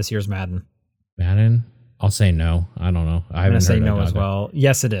talk about this year's Madden. Madden? I'll say no. I don't know. I'm going to say no as well.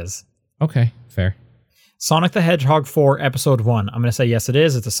 Yes, it is. Okay, fair. Sonic the Hedgehog 4 Episode 1. I'm going to say yes, it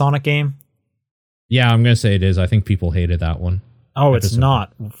is. It's a Sonic game. Yeah, I'm going to say it is. I think people hated that one. Oh, it's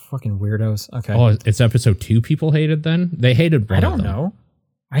not. Fucking weirdos. Okay. Oh, it's Episode 2 people hated then? They hated one I don't know.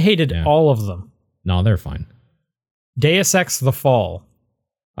 I hated all of them. No, they're fine. Deus Ex The Fall.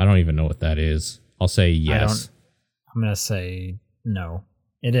 I don't even know what that is. I'll say yes. I'm going to say no.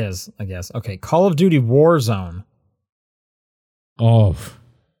 It is, I guess. Okay, Call of Duty Warzone. Oh.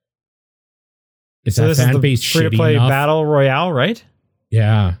 Is that fan base shitty free-to-play enough? Battle Royale, right?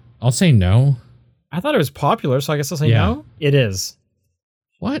 Yeah. I'll say no. I thought it was popular, so I guess I'll say no. It is.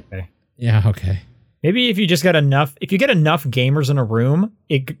 What? Okay. Yeah, okay. Maybe if you get enough gamers in a room,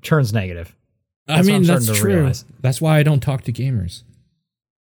 it turns negative. I mean, that's true. Realize. That's why I don't talk to gamers.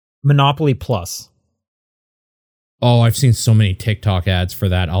 Monopoly Plus. Oh, I've seen so many TikTok ads for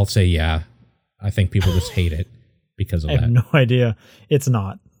that. I'll say yeah. I think people just hate it because of that. I have no idea. It's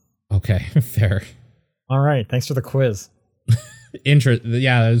not. Okay, fair. All right. Thanks for the quiz.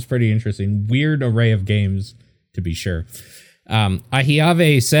 Yeah, that was pretty interesting. Weird array of games, to be sure.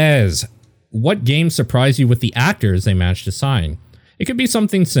 Ahiave says, what games surprise you with the actors they managed to sign? It could be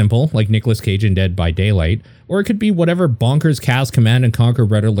something simple, like Nicolas Cage in Dead by Daylight, or it could be whatever bonkers cast Command & Conquer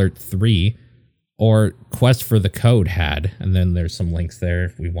Red Alert 3 or Quest for the Code had. And then there's some links there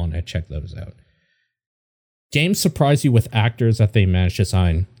if we want to check those out. Games surprise you with actors that they managed to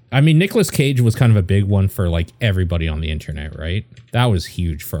sign. I mean, Nicolas Cage was kind of a big one for like everybody on the internet, right? That was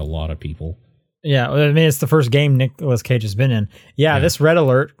huge for a lot of people. Yeah, I mean, it's the first game Nicolas Cage has been in. Yeah, this Red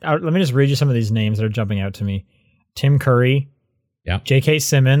Alert. Let me just read you some of these names that are jumping out to me. Tim Curry. Yeah. J.K.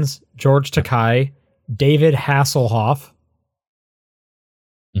 Simmons. George Takei. David Hasselhoff.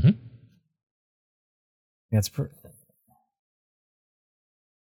 Mm-hmm.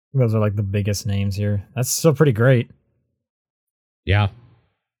 Those are like the biggest names here. That's still pretty great. Yeah.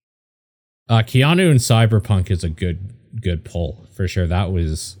 Keanu in Cyberpunk is a good pull for sure. That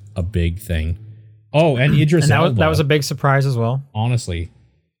was a big thing. Oh, and Idris Elba. That was a big surprise as well. Honestly.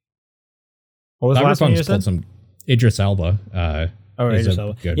 What was the last one you said? Some Idris Elba. Idris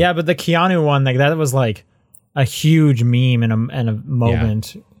Elba. Yeah, but the Keanu one, like that was like a huge meme and a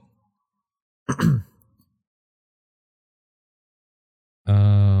moment. Yeah.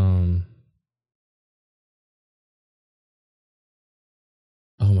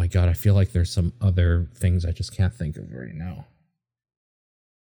 Oh my god, I feel like there's some other things I just can't think of right now.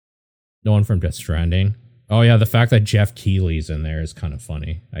 No one from Death Stranding. Oh yeah, the fact that Jeff Keighley's in there is kind of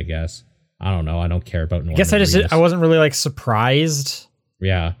funny, I guess. I don't know. I don't care about Norman Reedus. I wasn't really like surprised.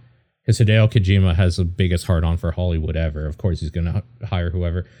 Yeah. Because Hideo Kojima has the biggest hard-on for Hollywood ever. Of course he's going to hire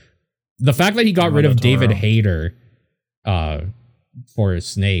whoever. The fact that he got rid of David Hayter for his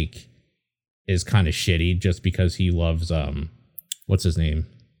Snake is kind of shitty just because he loves what's his name?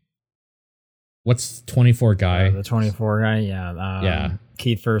 What's 24 guy? The 24 guy, yeah.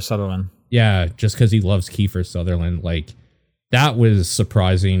 Kiefer Sutherland. Yeah, just because he loves Kiefer Sutherland. Like, that was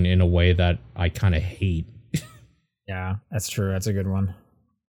surprising in a way that I kind of hate. Yeah, that's true. That's a good one.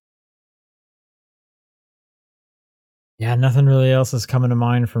 Yeah, nothing really else is coming to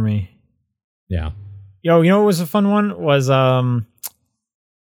mind for me. Yeah. Yo, you know what was a fun one? Was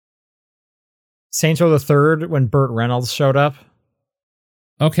Saints Row the Third when Burt Reynolds showed up.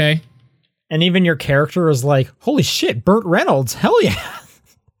 Okay. And even your character was like, holy shit, Burt Reynolds, hell yeah.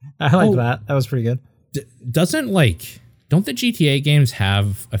 I like that. That was pretty good. Don't the GTA games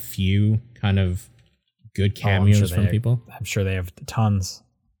have a few kind of good cameos from people? I'm sure they have tons.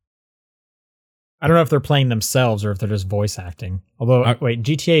 I don't know if they're playing themselves or if they're just voice acting. Although, wait,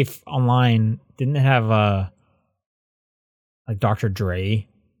 GTA Online, didn't it have like Dr. Dre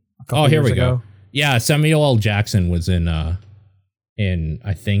a couple years ago? Go. Yeah, Samuel L. Jackson was in I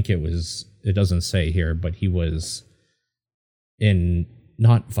think it doesn't say here, but he was in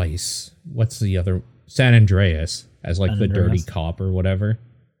not Vice. What's the other? San Andreas as like the dirty cop or whatever.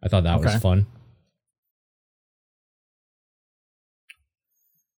 I thought that was fun.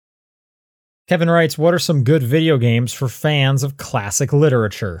 Kevin writes, what are some good video games for fans of classic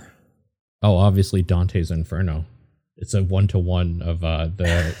literature? Oh, obviously Dante's Inferno. It's a 1-to-1 of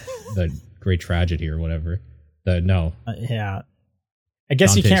the Great Tragedy or whatever. Yeah. I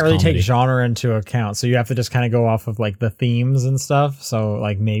guess Dante's you can't really comedy. take genre into account, so you have to just kind of go off of like the themes and stuff. So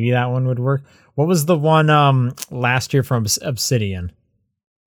like maybe that one would work. What was the one last year from Obsidian?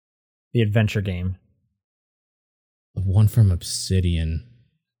 The adventure game. The one from Obsidian.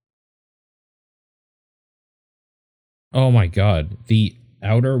 Oh my god. The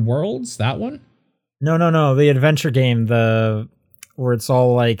Outer Worlds? That one? No. The adventure game, where it's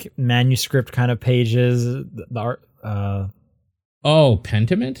all like manuscript kind of pages. The art.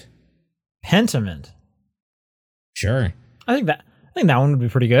 Pentiment? Pentiment. Sure. I think that one would be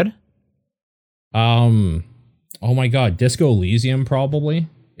pretty good. Oh my god, Disco Elysium probably.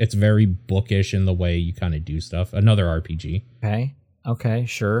 It's very bookish in the way you kind of do stuff. Another RPG. Okay,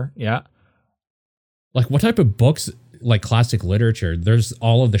 sure. Yeah. Like what type of books, like classic literature? There's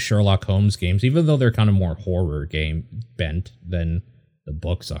all of the Sherlock Holmes games, even though they're kind of more horror game bent than the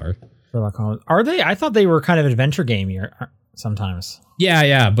books are. Sherlock Holmes. Are they? I thought they were kind of adventure gamey sometimes.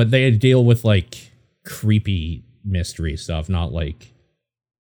 Yeah, but they deal with like creepy mystery stuff, not like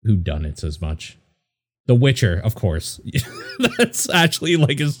whodunits as much. The Witcher, of course. That's actually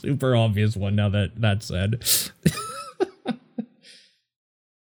like a super obvious one now that that's said.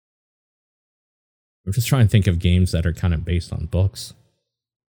 I'm just trying to think of games that are kind of based on books.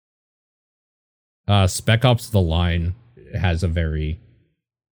 Spec Ops The Line has a very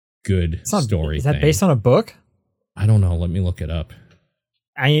good story. Is that based on a book? I don't know. Let me look it up.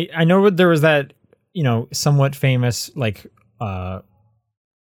 I know there was that, somewhat famous like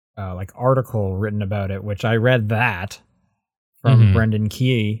article written about it, which I read that from Brendan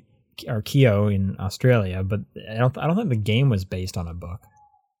Keogh in Australia, but I don't think the game was based on a book.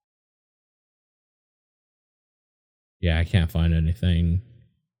 Yeah, I can't find anything.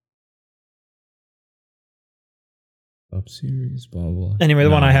 Up series, blah blah. Anyway,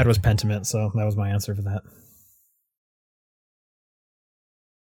 the one I had was Pentiment, so that was my answer for that.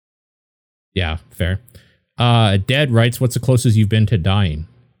 Yeah, fair. Dad writes, "What's the closest you've been to dying?"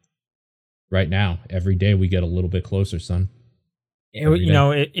 Right now, every day we get a little bit closer, son.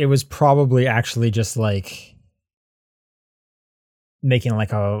 It was probably actually just like making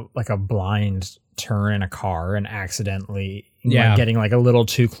like a blind turn in a car and accidentally getting like a little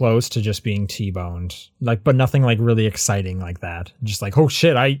too close to just being T-boned, like, but nothing like really exciting like that. Just like, oh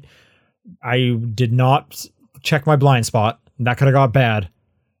shit, I did not check my blind spot. That could have got bad.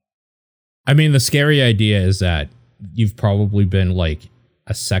 I mean, the scary idea is that you've probably been like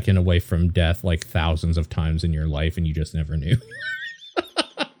a second away from death like thousands of times in your life and you just never knew.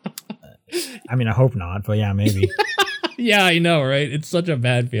 I mean, I hope not, but yeah, maybe. Yeah, I know, right? It's such a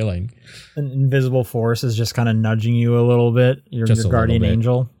bad feeling. An invisible force is just kind of nudging you a little bit. Your guardian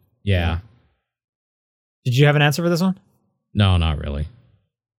angel. Yeah. Did you have an answer for this one? No, not really.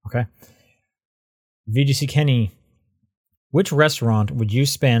 Okay. VGC Kenny, which restaurant would you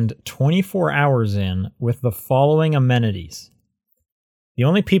spend 24 hours in with the following amenities? The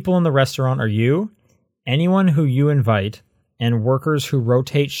only people in the restaurant are you, anyone who you invite, and workers who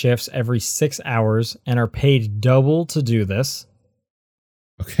rotate shifts every 6 hours and are paid double to do this.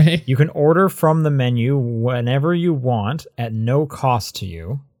 Okay. You can order from the menu whenever you want at no cost to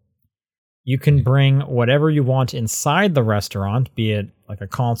you. You can bring whatever you want inside the restaurant, be it like a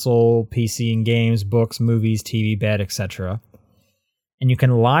console, PC and games, books, movies, TV, bed, etc. And you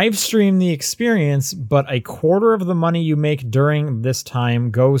can live stream the experience, but a quarter of the money you make during this time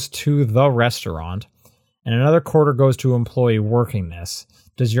goes to the restaurant, and another quarter goes to an employee working this.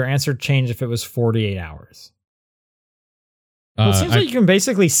 Does your answer change if it was 48 hours? Well, it seems like you can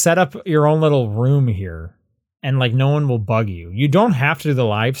basically set up your own little room here, and like no one will bug you. You don't have to do the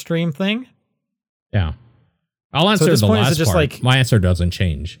live stream thing. Yeah. I'll answer the last part. Like, my answer doesn't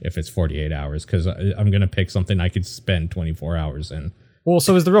change if it's 48 hours, because I'm going to pick something I could spend 24 hours in. Well,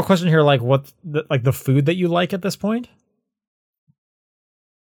 so is the real question here like the food that you like at this point?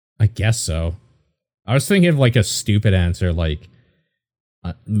 I guess so. I was thinking of like a stupid answer, like,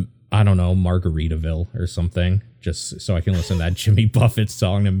 I don't know, Margaritaville or something, just so I can listen to that Jimmy Buffett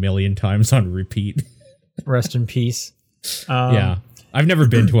song a million times on repeat. Rest in peace. Yeah. I've never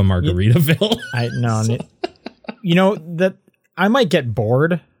been to a Margaritaville. That I might get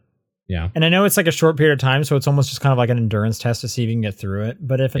bored. Yeah. And I know it's like a short period of time, so it's almost just kind of like an endurance test to see if you can get through it.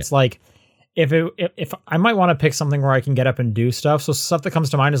 But if it's like, if I might want to pick something where I can get up and do stuff. So stuff that comes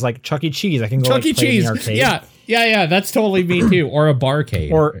to mind is like Chuck E. Cheese. I can go Chuck E. Cheese. Yeah. That's totally me too. Or a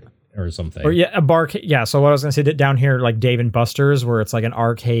barcade or something. Or a barcade. Yeah. So what I was going to say down here, like Dave and Buster's, where it's like an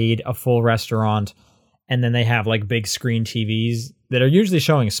arcade, a full restaurant, and then they have like big screen TVs that are usually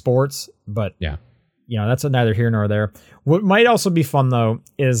showing sports. But yeah, that's neither here nor there. What might also be fun though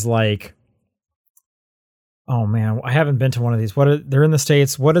is like, oh man, I haven't been to one of these. They're in the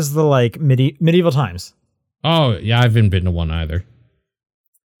States. What is the like medieval times? Oh yeah, I haven't been to one either.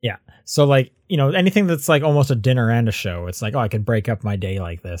 Yeah. So like, anything that's like almost a dinner and a show. It's like, oh, I could break up my day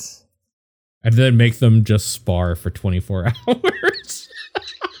like this. And then make them just spar for 24 hours.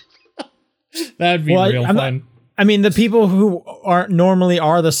 That'd be real fun. The people who normally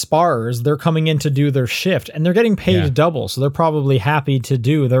are the sparers, they're coming in to do their shift and they're getting paid double. So they're probably happy to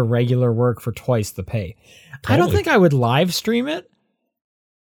do their regular work for twice the pay. Totally. I don't think I would live stream it.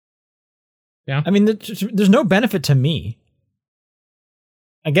 Yeah. There's no benefit to me.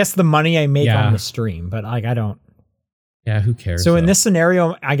 I guess the money I make on the stream, but like I don't. Yeah, who cares? So in this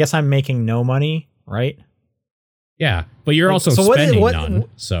scenario, I guess I'm making no money, right? Yeah, but you're also spending none,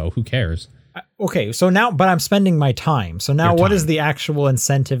 so who cares? Okay, so now, but I'm spending my time. So now what is the actual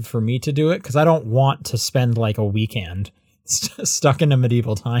incentive for me to do it? Because I don't want to spend like a weekend stuck into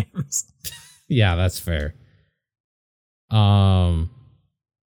medieval times. Yeah, that's fair. Yeah,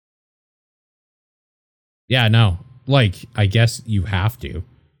 no. Like, I guess you have to.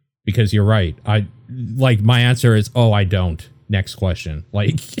 Because you're right. My answer is, I don't. Next question.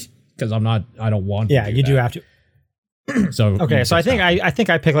 Like, because I don't want to. Yeah, you do have to. So okay, so I think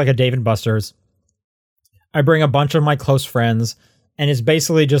I pick like a Dave and Buster's. I bring a bunch of my close friends, and it's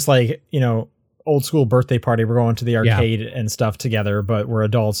basically just like old school birthday party. We're going to the arcade and stuff together, but we're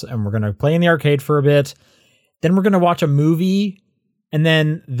adults and we're going to play in the arcade for a bit. Then we're going to watch a movie, and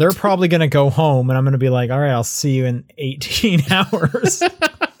then they're probably going to go home, and I'm going to be like, all right, I'll see you in 18 hours.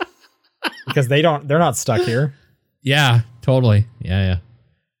 Because they're not stuck here. Yeah, totally. Yeah.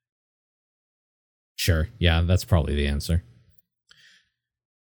 Sure. Yeah, that's probably the answer.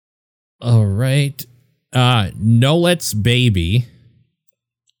 All right. Nolet's Baby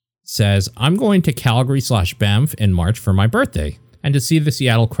says, I'm going to Calgary/Banff in March for my birthday and to see the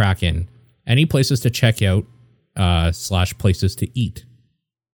Seattle Kraken. Any places to check out / places to eat?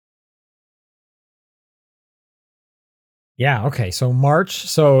 Yeah, okay. So March,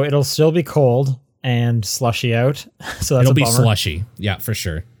 so it'll still be cold and slushy out. So that's it'll be bummer. Slushy. Yeah, for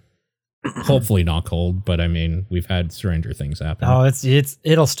sure. Hopefully not cold, but I mean, we've had stranger things happen. Oh,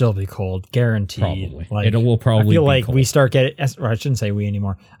 it'll still be cold, guaranteed. Probably. Like, it will probably I feel be like cold. we start getting, or I shouldn't say we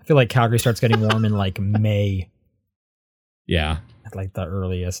anymore. I feel like Calgary starts getting warm in like May. Yeah. At like the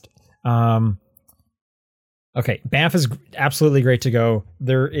earliest. Okay, Banff is absolutely great to go.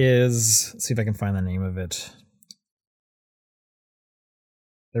 There is, let's see if I can find the name of it.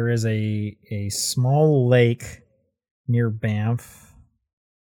 There is a small lake near Banff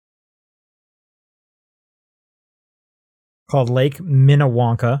called Lake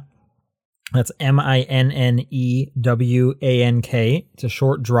Minnewanka. That's Minnewank. It's a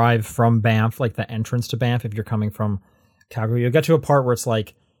short drive from Banff, like the entrance to Banff. If you're coming from Calgary, you'll get to a part where it's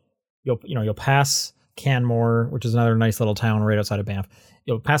like you'll pass Canmore, which is another nice little town right outside of Banff.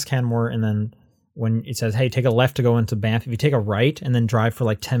 You'll pass Canmore, and then when it says, hey, take a left to go into Banff, if you take a right and then drive for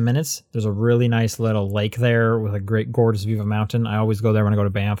like 10 minutes, there's a really nice little lake there with a great gorgeous view of a mountain. I always go there when I go to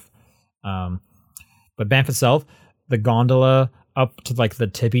Banff. But Banff itself, the gondola up to like the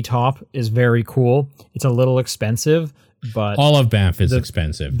tippy top is very cool. It's a little expensive, but all of Banff is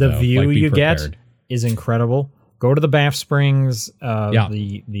expensive. The view you get is incredible. Go to the Banff Springs,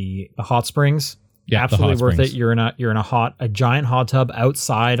 the hot springs. Yeah, absolutely worth it. You're in a giant hot tub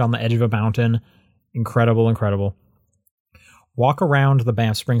outside on the edge of a mountain. Incredible. Walk around the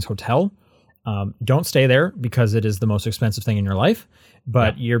Banff Springs Hotel. Don't stay there because it is the most expensive thing in your life.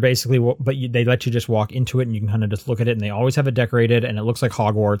 But you're basically, they let you just walk into it and you can kind of just look at it, and they always have it decorated and it looks like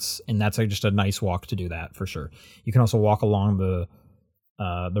Hogwarts, and that's like just a nice walk to do that for sure. You can also walk along the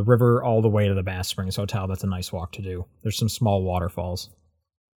river all the way to the Banff Springs Hotel. That's a nice walk to do. There's some small waterfalls.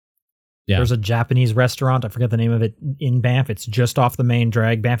 Yeah. There's a Japanese restaurant. I forget the name of it in Banff. It's just off the main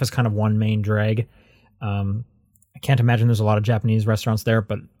drag. Banff is kind of one main drag. I can't imagine there's a lot of Japanese restaurants there,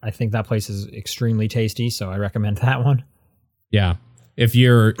 but I think that place is extremely tasty, so I recommend that one. Yeah. If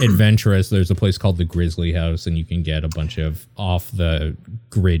you're adventurous, there's a place called the Grizzly House, and you can get a bunch of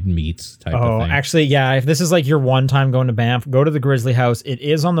off-the-grid meats type of thing. Oh, actually, yeah. If this is like your one time going to Banff, go to the Grizzly House. It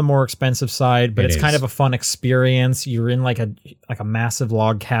is on the more expensive side, but it's kind of a fun experience. You're in like a massive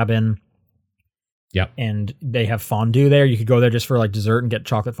log cabin. Yep. And they have fondue there. You could go there just for like dessert and get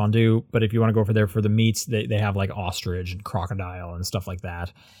chocolate fondue. But if you want to go for the meats, they have like ostrich and crocodile and stuff like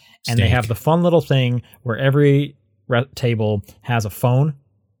that. And they have the fun little thing where every table has a phone.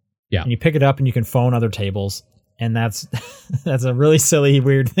 Yeah. And you pick it up and you can phone other tables. And that's a really silly,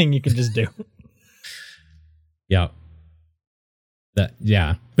 weird thing you can just do. Yeah.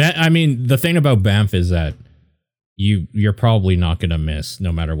 I mean, the thing about Banff is that you're probably not going to miss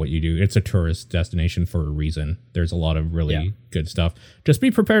no matter what you do. It's a tourist destination for a reason. There's a lot of really good stuff. Just be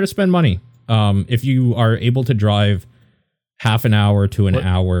prepared to spend money. If you are able to drive half an hour to an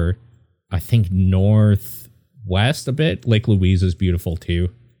hour, I think northwest a bit, Lake Louise is beautiful too.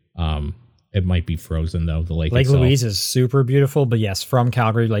 It might be frozen though, the lake itself. Louise is super beautiful, but yes, from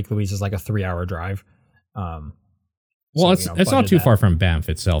Calgary, Lake Louise is like a 3-hour drive. Well, it's not too far from Banff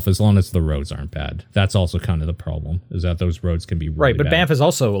itself, as long as the roads aren't bad. That's also kind of the problem, is that those roads can be really but bad. Banff is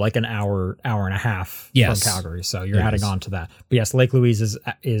also like an hour and a half from Calgary, so you're adding on to that. But yes, Lake Louise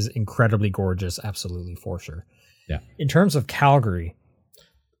is incredibly gorgeous, absolutely, for sure. Yeah. In terms of Calgary,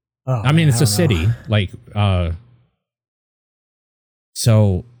 it's a city,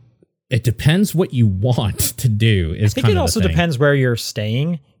 so it depends what you want to do. I think it also depends where you're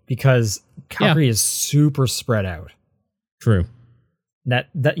staying, because Calgary is super spread out. True. That's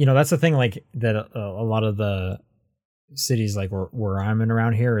the thing, like that a lot of the cities like where I'm in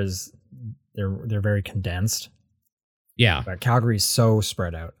around here is they're very condensed. Yeah. But Calgary is so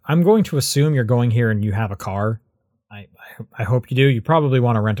spread out. I'm going to assume you're going here and you have a car. I hope you do. You probably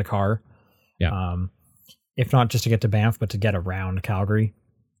want to rent a car. Yeah. If not just to get to Banff, but to get around Calgary.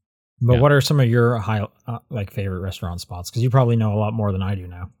 But what are some of your favorite restaurant spots? Because you probably know a lot more than I do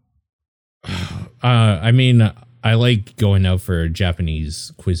now. I like going out for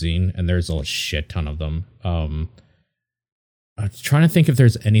Japanese cuisine, and there's a shit ton of them. I'm trying to think if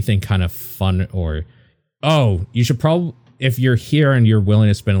there's anything kind of fun or... Oh, you should probably... If you're here and you're willing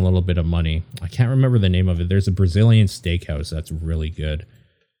to spend a little bit of money, I can't remember the name of it. There's a Brazilian steakhouse that's really good.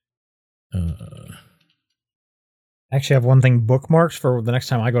 I actually have one thing bookmarked for the next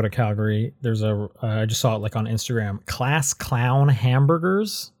time I go to Calgary. There's I just saw it like on Instagram. Class Clown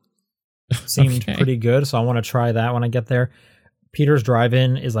Hamburgers. Seemed pretty good, so I want to try that when I get there. Peter's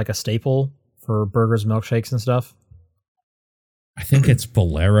Drive-In is like a staple for burgers, milkshakes, and stuff. I think it's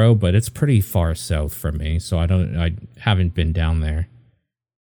Bolero, but it's pretty far south from me, so I haven't been down there.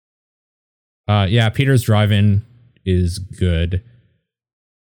 Yeah, Peter's Drive-In is good.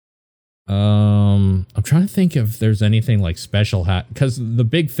 I'm trying to think if there's anything like special because the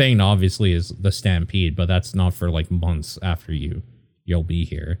big thing obviously is the Stampede, but that's not for like months after you'll be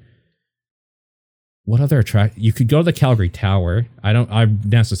here. What other you could go to the Calgary Tower. I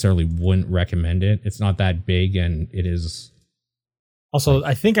necessarily wouldn't recommend it. It's not that big, and it is. Also,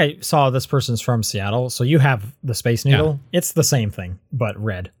 I think I saw this person's from Seattle, so you have the Space Needle. Yeah. It's the same thing, but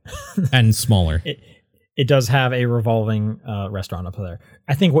red. And smaller. It does have a revolving restaurant up there.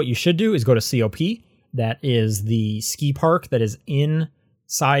 I think what you should do is go to COP. That is the ski park that is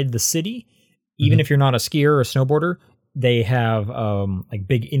inside the city. Even if you're not a skier or a snowboarder, they have like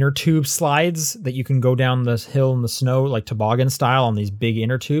big inner tube slides that you can go down this hill in the snow, like toboggan style on these big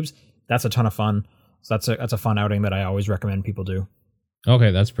inner tubes. That's a ton of fun. So that's a fun outing that I always recommend people do.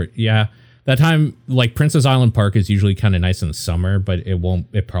 Okay, that's pretty. Yeah, that time, like Princess Island Park is usually kind of nice in the summer, but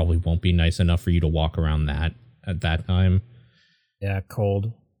it probably won't be nice enough for you to walk around that at that time. Yeah,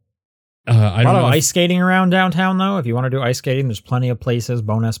 cold. I don't know. Ice skating around downtown though. If you want to do ice skating, there's plenty of places.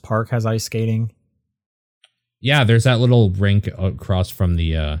 Bowness Park has ice skating. Yeah, there's that little rink across from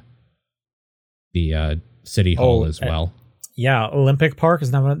the city hall as well. Yeah, Olympic Park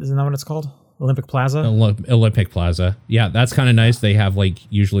isn't that what it's called? Olympic Plaza? Olympic Plaza. Yeah, that's kind of nice. They have like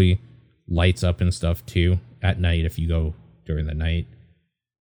usually lights up and stuff too at night if you go during the night.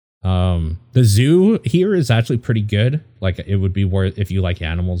 The zoo here is actually pretty good. Like it would be worth, if you like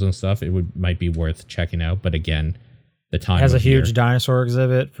animals and stuff, might be worth checking out. But again, the time it has a huge dinosaur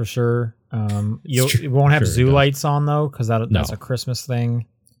exhibit for sure. You won't have zoo lights on though, because that's a Christmas thing.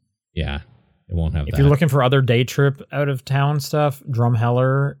 Yeah, it won't have that. If you're looking for other day trip out of town stuff,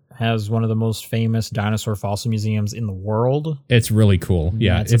 Drumheller has one of the most famous dinosaur fossil museums in the world. It's really cool.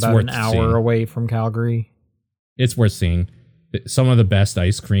 Yeah, it's about an hour away from Calgary. It's worth seeing. Some of the best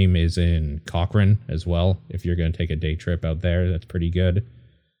ice cream is in Cochrane as well. If you're going to take a day trip out there, that's pretty good.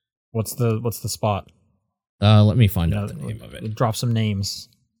 What's the spot? Let me find out the name of it. Drop some names.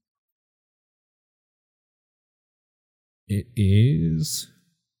 It is,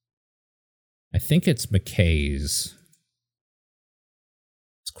 I think it's McKay's.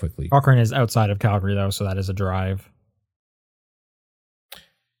 Let's quickly. Cochrane is outside of Calgary though, so that is a drive.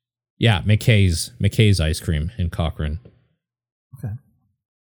 Yeah, McKay's ice cream in Cochrane. Okay.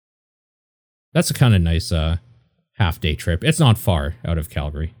 That's a kind of nice half-day trip. It's not far out of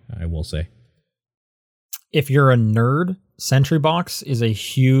Calgary, I will say. If you're a nerd, Sentry Box is a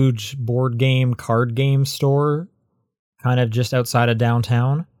huge board game, card game store, kind of just outside of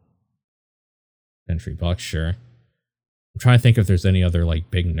downtown. Sentry Box, sure. I'm trying to think if there's any other like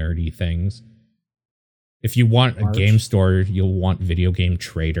big nerdy things. If you want a game store, you'll want Video Game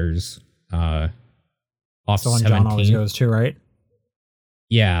Traders. Off the one John always goes to, right?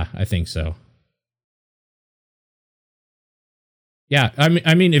 Yeah, I think so. Yeah,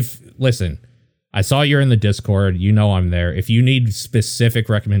 I mean, listen, I saw you're in the Discord. You know I'm there. If you need specific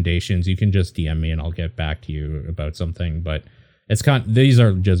recommendations, you can just DM me and I'll get back to you about something. But these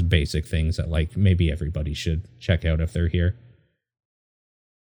are just basic things that like maybe everybody should check out if they're here.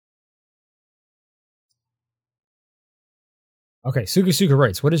 Okay, Suka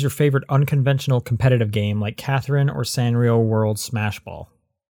writes, what is your favorite unconventional competitive game like Catherine or Sanrio World Smash Ball?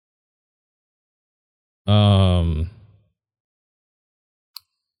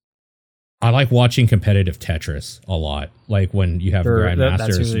 I like watching competitive Tetris a lot. Like when you have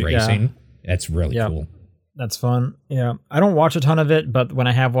Grandmasters racing. Yeah. That's really cool. That's fun. Yeah. I don't watch a ton of it, but when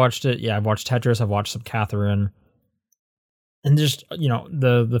I have watched it, I've watched Tetris, I've watched some Catherine. And just,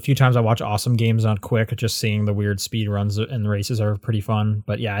 the few times I watch awesome games on Quick, just seeing the weird speed runs and races are pretty fun.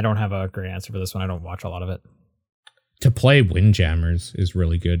 But yeah, I don't have a great answer for this one. I don't watch a lot of it. To play Windjammers is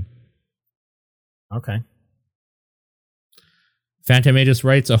really good. Okay. Phantom Aegis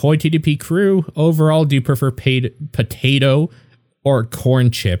writes, ahoy TDP crew. Overall, do you prefer potato or corn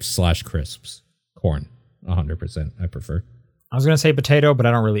chips / crisps? Corn, 100%. I prefer. I was going to say potato, but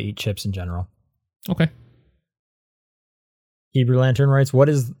I don't really eat chips in general. Okay. Hebrew Lantern writes, what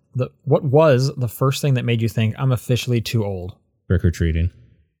was the first thing that made you think I'm officially too old? Trick-or-treating.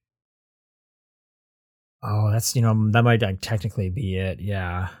 Oh, that's, that might technically be it.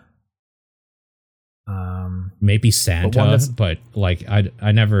 Yeah. Maybe Santa, but like I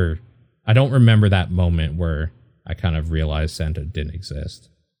don't remember that moment where I kind of realized Santa didn't exist.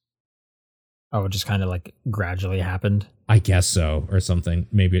 Oh, it just kind of like gradually happened? I guess so, or something.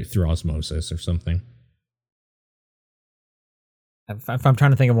 Maybe through osmosis or something. If I'm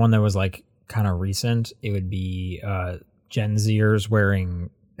trying to think of one that was like kind of recent, it would be Gen Zers wearing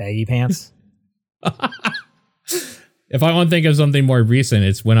baggy pants. If I want to think of something more recent,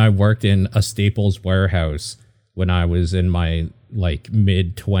 it's when I worked in a Staples warehouse when I was in my like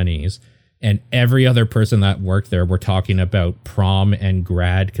mid-20s, and every other person that worked there were talking about prom and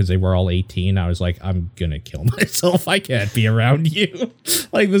grad because they were all 18. I was like, I'm gonna kill myself. I can't be around you.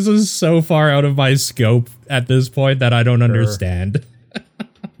 Like, this is so far out of my scope at this point that I don't understand.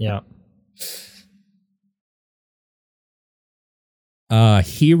 Yeah.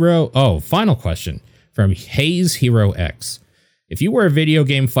 Final question from Hayes Hero X. If you were a video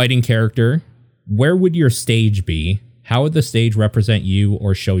game fighting character, where would your stage be? How would the stage represent you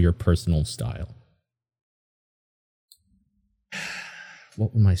or show your personal style?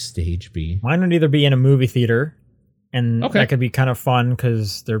 What would my stage be? Mine would either be in a movie theater, and that could be kind of fun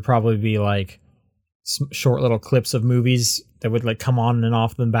because there'd probably be like short little clips of movies that would like come on and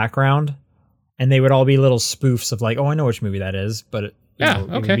off in the background, and they would all be little spoofs of like, oh, I know which movie that is, but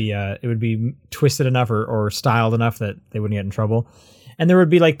it would be twisted enough or styled enough that they wouldn't get in trouble. And there would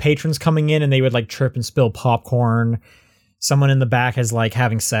be like patrons coming in and they would like trip and spill popcorn. Someone in the back is like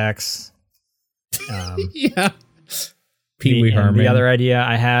having sex. Yeah. Pee Wee Herman. The other idea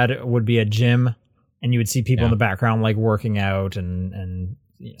I had would be a gym, and you would see people in the background like working out and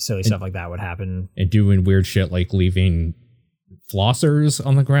silly stuff like that would happen. And doing weird shit like leaving flossers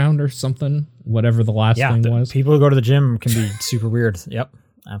on the ground or something, whatever the last thing was. People who go to the gym can be super weird. Yep,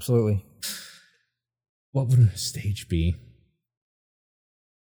 absolutely. What would a stage be?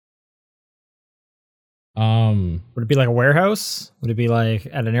 Would it be like a warehouse? Would it be like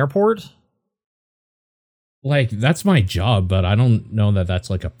at an airport? Like, that's my job, but I don't know that that's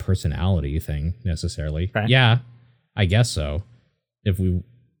like a personality thing necessarily. Okay. Yeah, I guess so. If we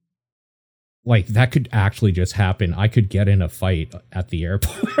like, that could actually just happen. I could get in a fight at the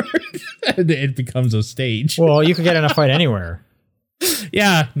airport and it becomes a stage. Well, you could get in a fight anywhere.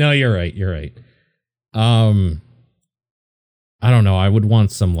 Yeah, no, you're right. You're right. I don't know. I would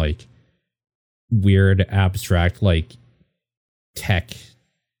want some like weird abstract like tech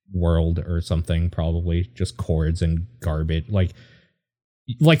world or something, probably just chords and garbage, like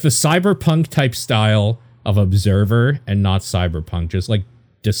the cyberpunk type style of Observer, and not cyberpunk, just like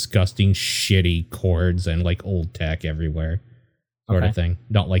disgusting shitty chords and like old tech everywhere sort of thing,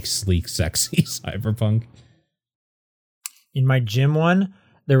 not like sleek sexy cyberpunk. In my gym one,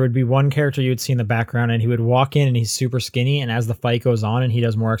 there would be one character you would see in the background, and he would walk in and he's super skinny, and as the fight goes on and he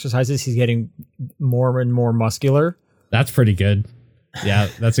does more exercises, he's getting more and more muscular. That's pretty good. Yeah,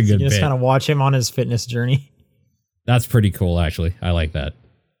 that's a good bit. You just kind of watch him on his fitness journey. That's pretty cool, actually. I like that.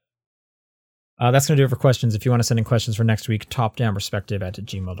 That's going to do it for questions. If you want to send in questions for next week,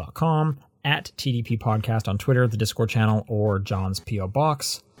 topdownperspective@gmail.com, at TDP Podcast on Twitter, the Discord channel, or John's P.O.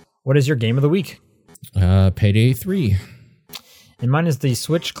 Box. What is your game of the week? Payday 3. And mine is the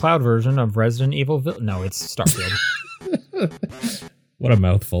Switch cloud version of Resident Evil. No, it's Starfield. What a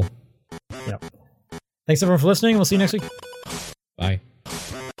mouthful. Yep. Thanks everyone for listening. We'll see you next week.